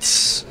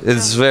 it's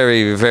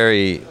very,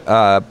 very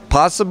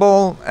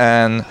possible,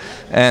 and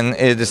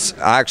it is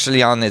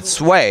actually on its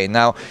way.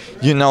 Now,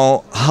 you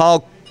know,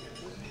 how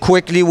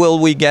quickly will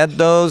we get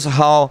those?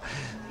 How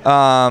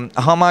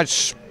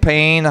much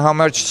pain, how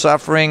much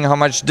suffering, how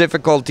much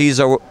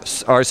difficulties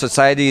our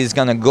society is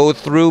going to go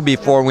through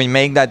before we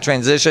make that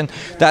transition?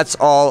 That's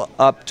all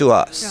up to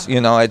us.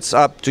 You know, it's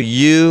up to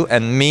you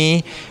and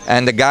me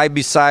and the guy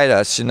beside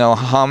us. You know,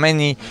 how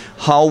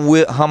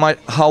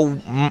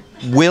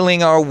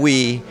willing are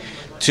we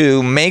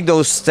to make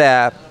those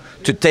steps,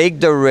 to take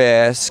the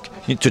risk,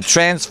 to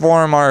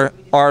transform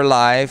our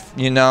life,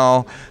 you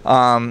know,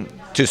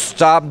 to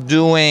stop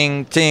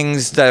doing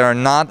things that are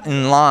not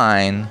in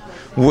line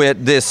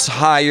with this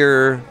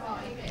higher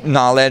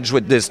knowledge,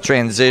 with this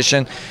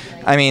transition.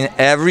 I mean,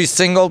 every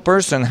single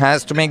person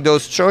has to make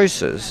those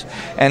choices.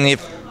 And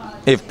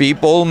if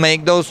people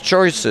make those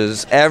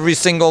choices, every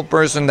single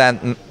person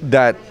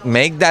that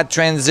make that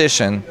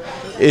transition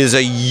is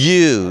a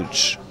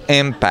huge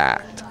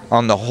impact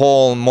on the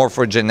whole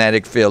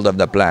morphogenetic field of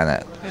the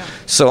planet.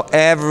 So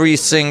every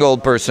single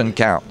person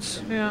counts.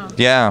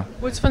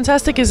 What's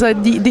fantastic is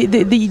that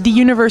the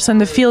universe and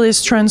the field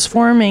is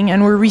transforming,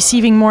 and we're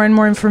receiving more and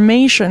more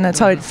information. That's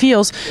how it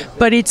feels.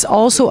 But it's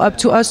also up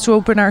to us to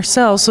open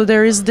ourselves. So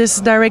there is this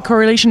direct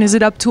correlation. Is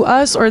it up to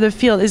us or the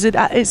field? Is it?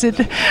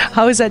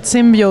 How is that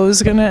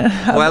symbiosis gonna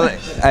happen? Well,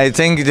 I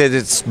think that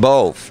it's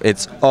both.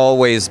 It's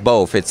always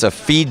both. It's a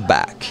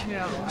feedback.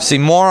 See,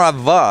 more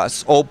of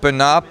us open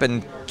up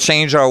and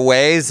change our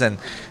ways and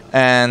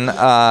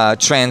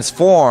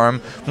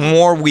transform,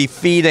 more we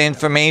feed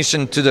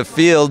information to the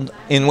field,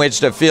 in which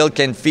the field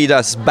can feed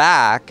us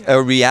back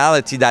a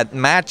reality that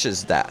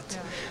matches that.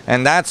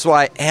 And that's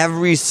why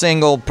every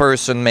single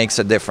person makes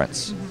a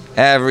difference.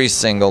 Every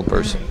single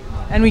person.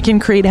 And we can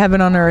create heaven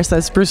on earth,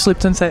 as Bruce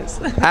Lipton says.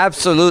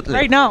 Absolutely.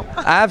 Right now.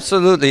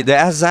 Absolutely.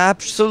 There's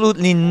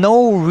absolutely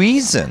no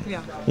reason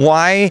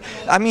why.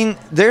 I mean,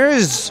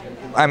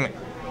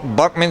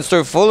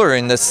 Buckminster Fuller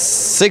in the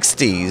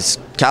 60s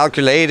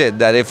calculated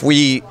that if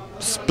we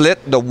split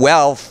the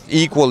wealth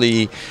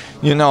equally,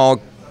 you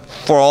know,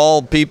 for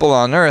all people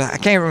on earth, I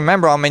can't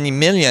remember how many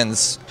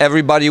millions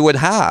everybody would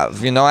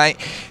have. You know,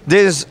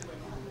 there's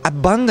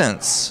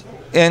abundance,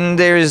 and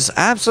there's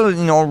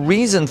absolutely no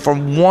reason for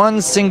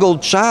one single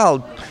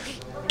child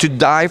to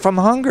die from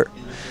hunger,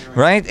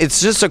 right?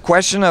 It's just a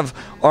question of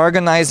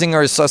organizing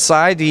our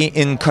society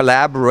in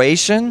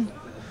collaboration,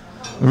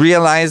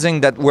 realizing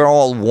that we're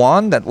all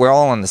one, that we're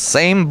all on the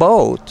same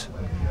boat,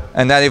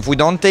 and that if we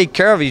don't take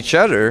care of each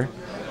other,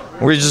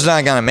 we're just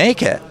not going to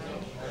make it.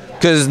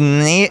 Because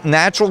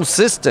natural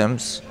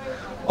systems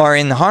are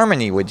in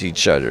harmony with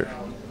each other.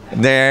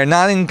 They're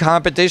not in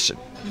competition.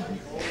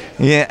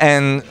 Yeah,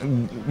 and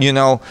you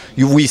know,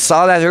 we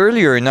saw that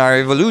earlier in our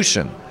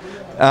evolution.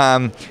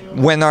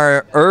 When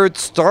our Earth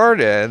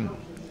started,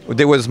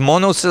 there was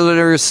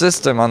monocellular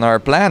system on our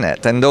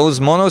planet, and those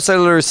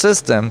monocellular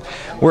systems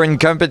were in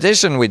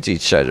competition with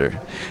each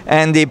other,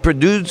 and they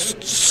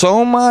produced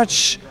so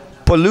much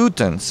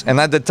pollutants. And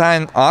at the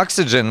time,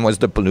 oxygen was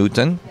the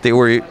pollutant. They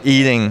were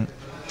eating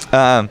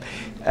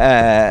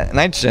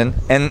nitrogen,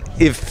 and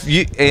if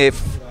you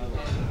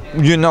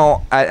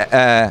know,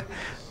 at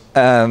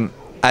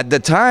the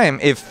time,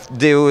 if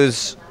there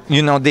was,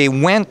 you know, they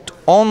went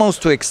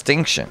almost to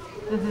extinction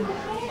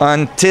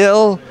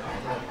until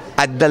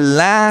at the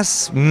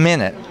last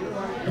minute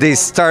they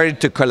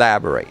started to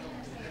collaborate,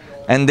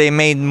 and they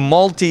made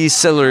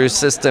multicellular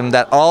system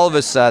that all of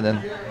a sudden,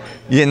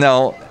 you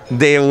know,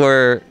 they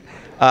were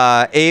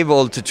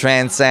able to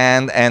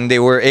transcend, and they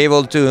were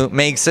able to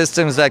make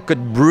systems that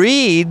could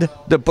breed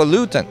the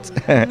pollutant,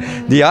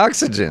 the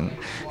oxygen,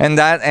 and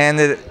that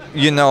ended,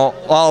 you know,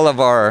 all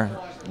of our,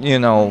 you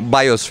know,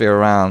 biosphere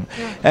around.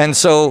 And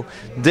so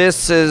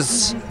this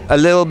is a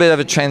little bit of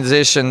a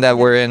transition that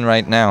we're in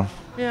right now.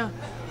 Yeah.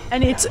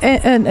 And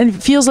it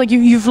feels like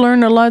you've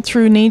learned a lot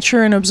through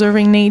nature and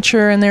observing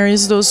nature, and there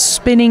is those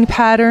spinning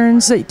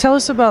patterns. Tell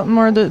us about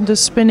more the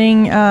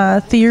spinning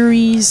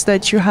theories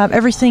that you have.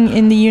 Everything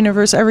in the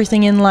universe,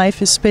 everything in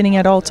life is spinning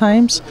at all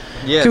times.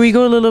 Yes. Can we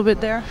go a little bit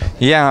there?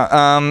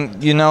 Yeah,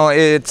 you know,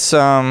 it's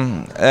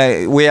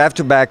we have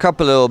to back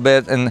up a little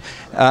bit. And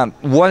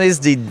what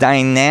is the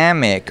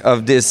dynamic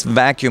of this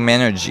vacuum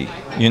energy?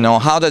 You know,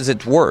 how does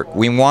it work?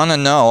 We want to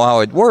know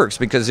how it works,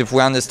 because if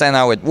we understand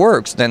how it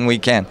works, then we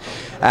can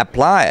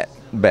apply it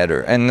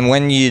better. And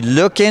when you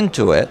look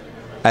into it,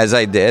 as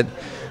I did,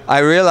 I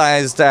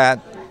realized that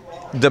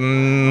the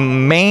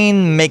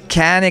main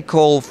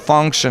mechanical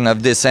function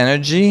of this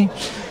energy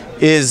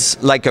is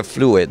like a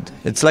fluid.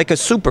 It's like a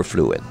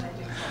superfluid.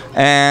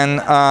 And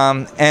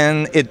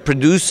it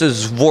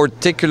produces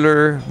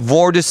vorticular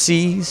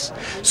vortices.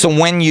 So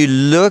when you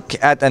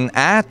look at an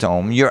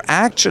atom, you're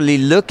actually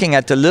looking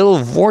at a little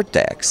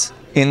vortex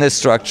in the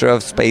structure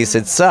of space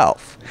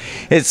itself.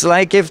 It's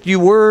like if you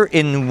were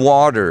in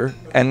water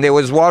and there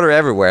was water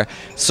everywhere,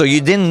 so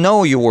you didn't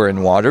know you were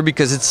in water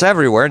because it's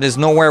everywhere. There's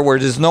nowhere where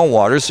there's no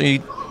water, so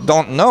you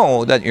don't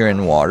know that you're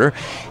in water.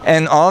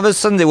 And all of a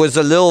sudden there was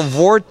a little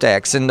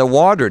vortex in the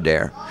water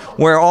there,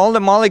 where all the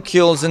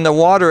molecules in the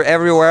water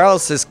everywhere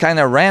else is kind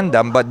of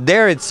random, but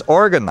there it's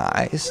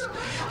organized.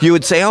 You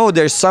would say, oh,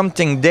 there's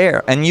something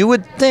there, and you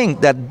would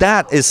think that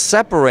that is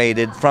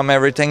separated from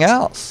everything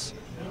else,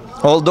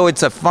 although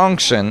it's a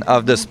function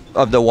of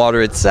the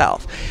water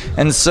itself.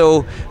 And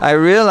so I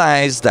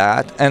realized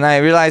that, and I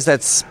realized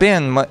that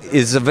spin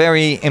is a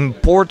very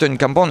important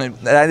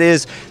component. That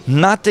is,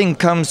 nothing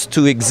comes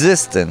to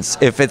existence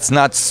if it's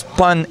not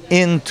spun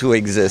into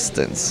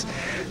existence.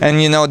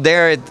 And you know,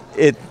 there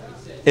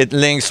it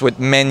links with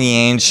many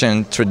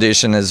ancient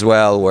tradition as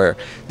well, where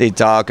they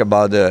talk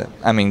about the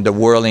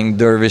whirling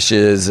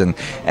dervishes, and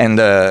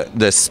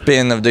the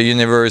spin of the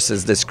universe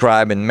is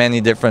described in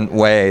many different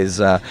ways.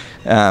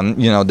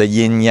 You know, the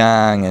yin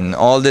yang and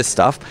all this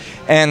stuff.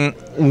 And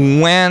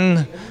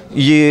when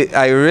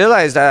I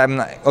realized that, I'm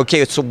like,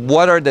 okay, so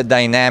what are the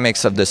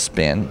dynamics of the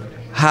spin?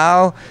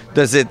 How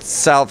does it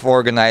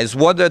self-organize?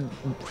 What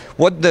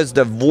does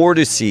the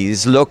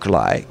vortices look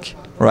like?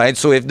 Right,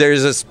 so if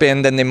there's a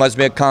spin, then there must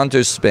be a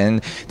counter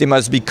spin. There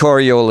must be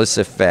Coriolis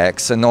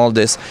effects and all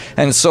this.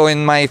 And so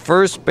in my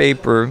first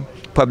paper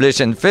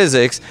published in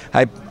physics,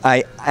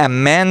 I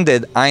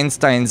amended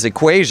Einstein's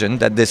equation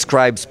that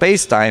describes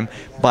space-time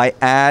by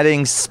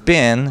adding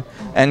spin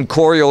and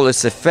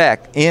Coriolis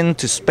effect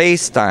into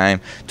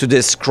space-time to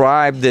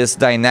describe this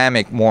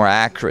dynamic more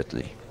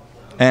accurately.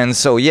 And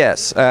so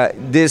yes,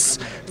 this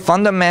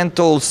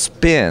fundamental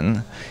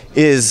spin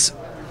is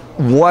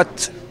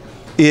what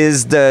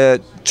is the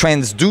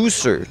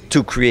transducer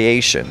to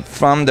creation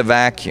from the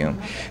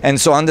vacuum. And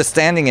so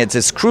understanding it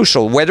is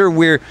crucial, whether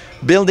we're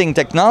building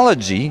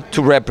technology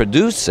to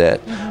reproduce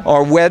it,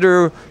 or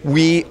whether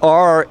we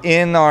are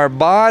in our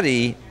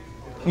body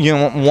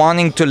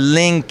wanting to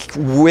link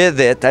with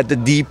it at the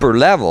deeper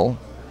level,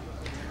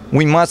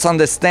 we must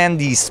understand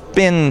the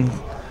spin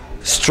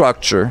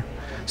structure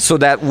so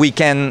that we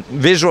can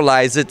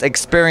visualize it,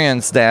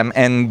 experience them,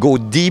 and go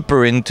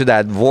deeper into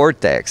that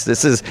vortex.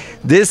 This is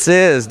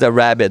the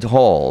rabbit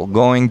hole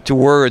going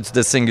towards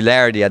the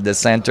singularity at the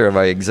center of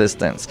our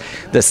existence,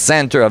 the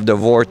center of the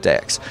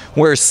vortex,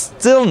 where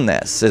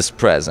stillness is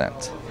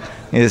present.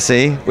 You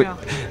see? Yeah.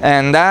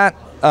 And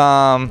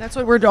that's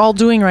what we're all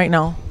doing right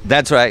now.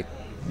 That's right.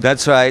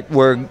 That's right.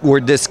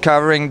 We're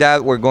discovering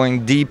that. We're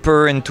going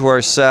deeper into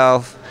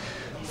ourselves,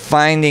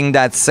 finding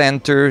that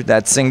center,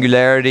 that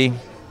singularity,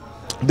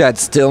 that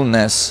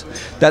stillness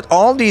that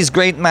all these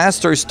great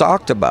masters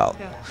talked about.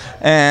 Yeah.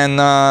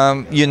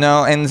 And you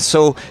know, and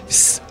so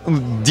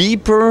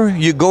deeper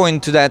you go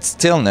into that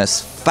stillness,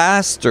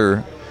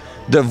 faster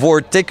the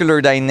vorticular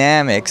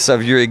dynamics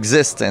of your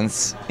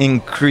existence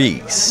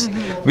increase,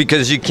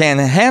 because you can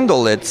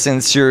handle it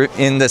since you're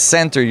in the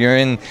center, you're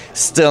in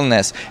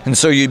stillness, and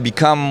so you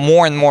become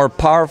more and more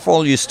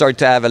powerful. You start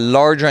to have a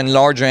larger and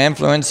larger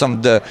influence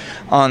on the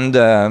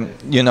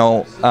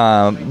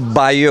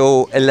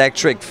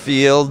bioelectric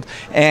field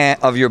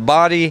of your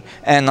body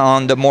and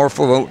on the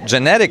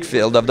morphogenetic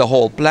field of the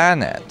whole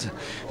planet.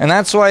 And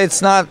that's why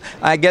it's not,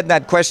 I get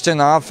that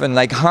question often,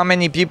 like, how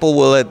many people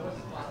will it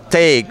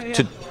take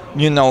to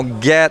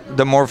get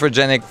the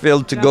morphogenic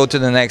field to go to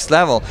the next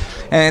level?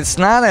 And it's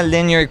not a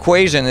linear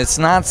equation. It's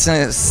not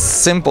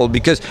simple,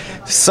 because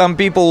some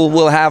people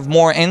will have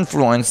more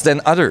influence than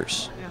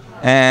others.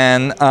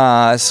 And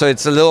so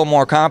it's a little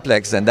more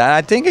complex than that.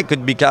 I think it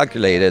could be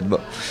calculated,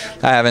 but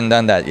I haven't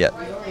done that yet.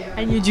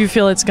 And you do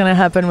feel it's going to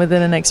happen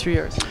within the next few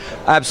years?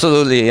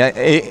 Absolutely.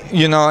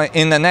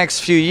 In the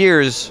next few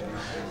years,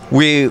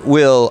 we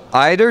will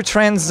either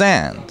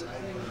transcend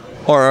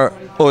or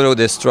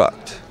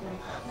auto-destruct.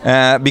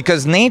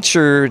 Because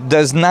nature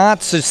does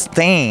not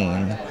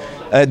sustain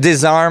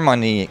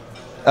disharmony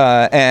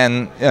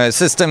and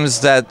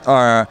systems that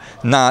are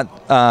not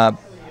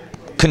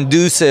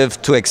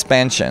conducive to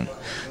expansion.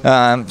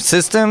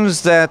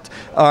 Systems that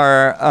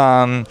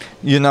are,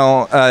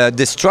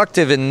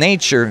 destructive in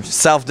nature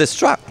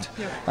self-destruct.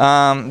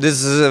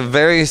 This is a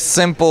very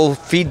simple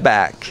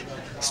feedback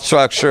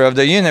structure of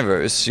the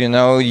universe.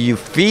 You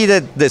feed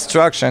it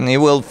destruction, it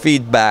will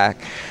feed back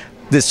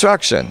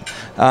destruction.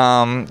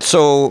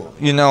 So,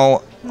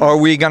 are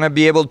we going to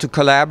be able to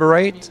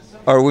collaborate?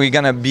 Are we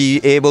going to be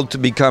able to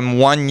become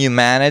one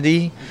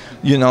humanity,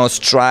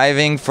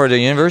 striving for the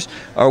universe?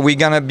 Are we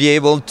going to be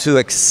able to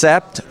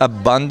accept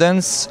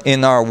abundance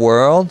in our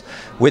world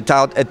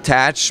without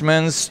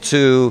attachments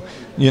to,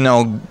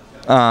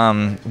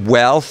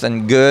 wealth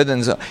and good?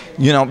 And so,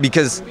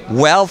 because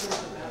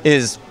wealth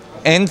is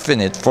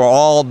infinite for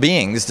all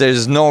beings.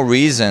 There's no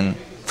reason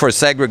for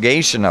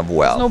segregation of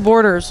wealth. There's no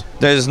borders.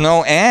 There's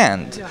no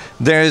end. Yeah.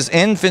 There's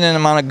infinite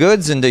amount of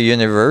goods in the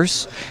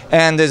universe,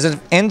 and there's an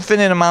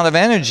infinite amount of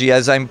energy,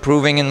 as I'm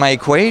proving in my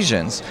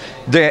equations.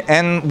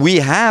 And we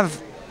have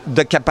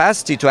the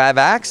capacity to have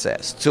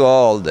access to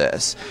all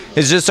this.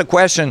 It's just a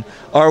question,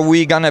 are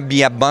we going to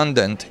be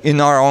abundant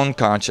in our own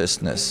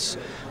consciousness?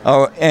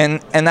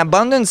 And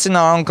abundance in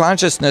our own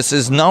consciousness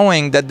is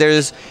knowing that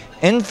there's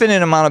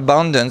infinite amount of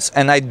abundance,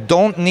 and I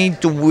don't need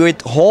to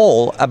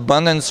withhold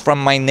abundance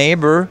from my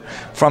neighbor,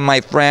 from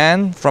my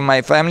friend, from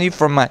my family,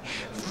 from my,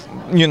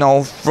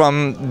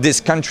 from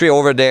this country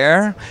over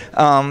there.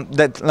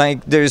 That,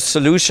 like, there's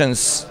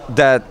solutions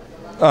that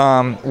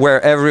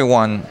where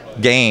everyone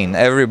gain,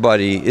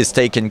 everybody is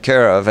taken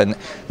care of, and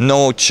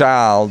no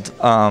child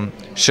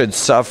should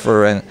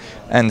suffer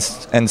and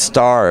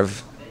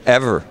starve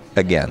ever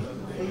again.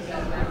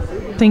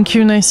 Thank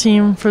you,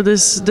 Nassim, for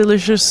this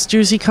delicious,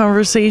 juicy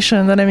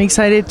conversation that I'm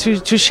excited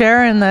to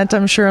share, and that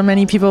I'm sure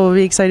many people will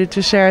be excited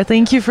to share.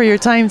 Thank you for your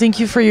time. Thank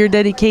you for your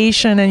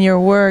dedication and your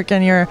work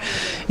and your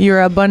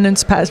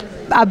abundant,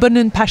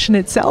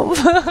 passionate self.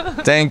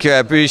 Thank you. I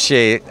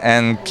appreciate it.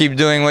 And keep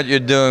doing what you're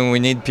doing. We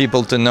need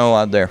people to know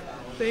out there.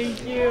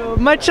 Thank you.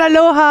 Much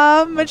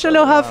aloha. Much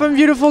aloha from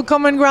beautiful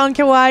Common Ground,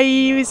 Kauai.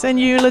 We send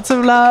you lots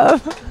of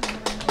love.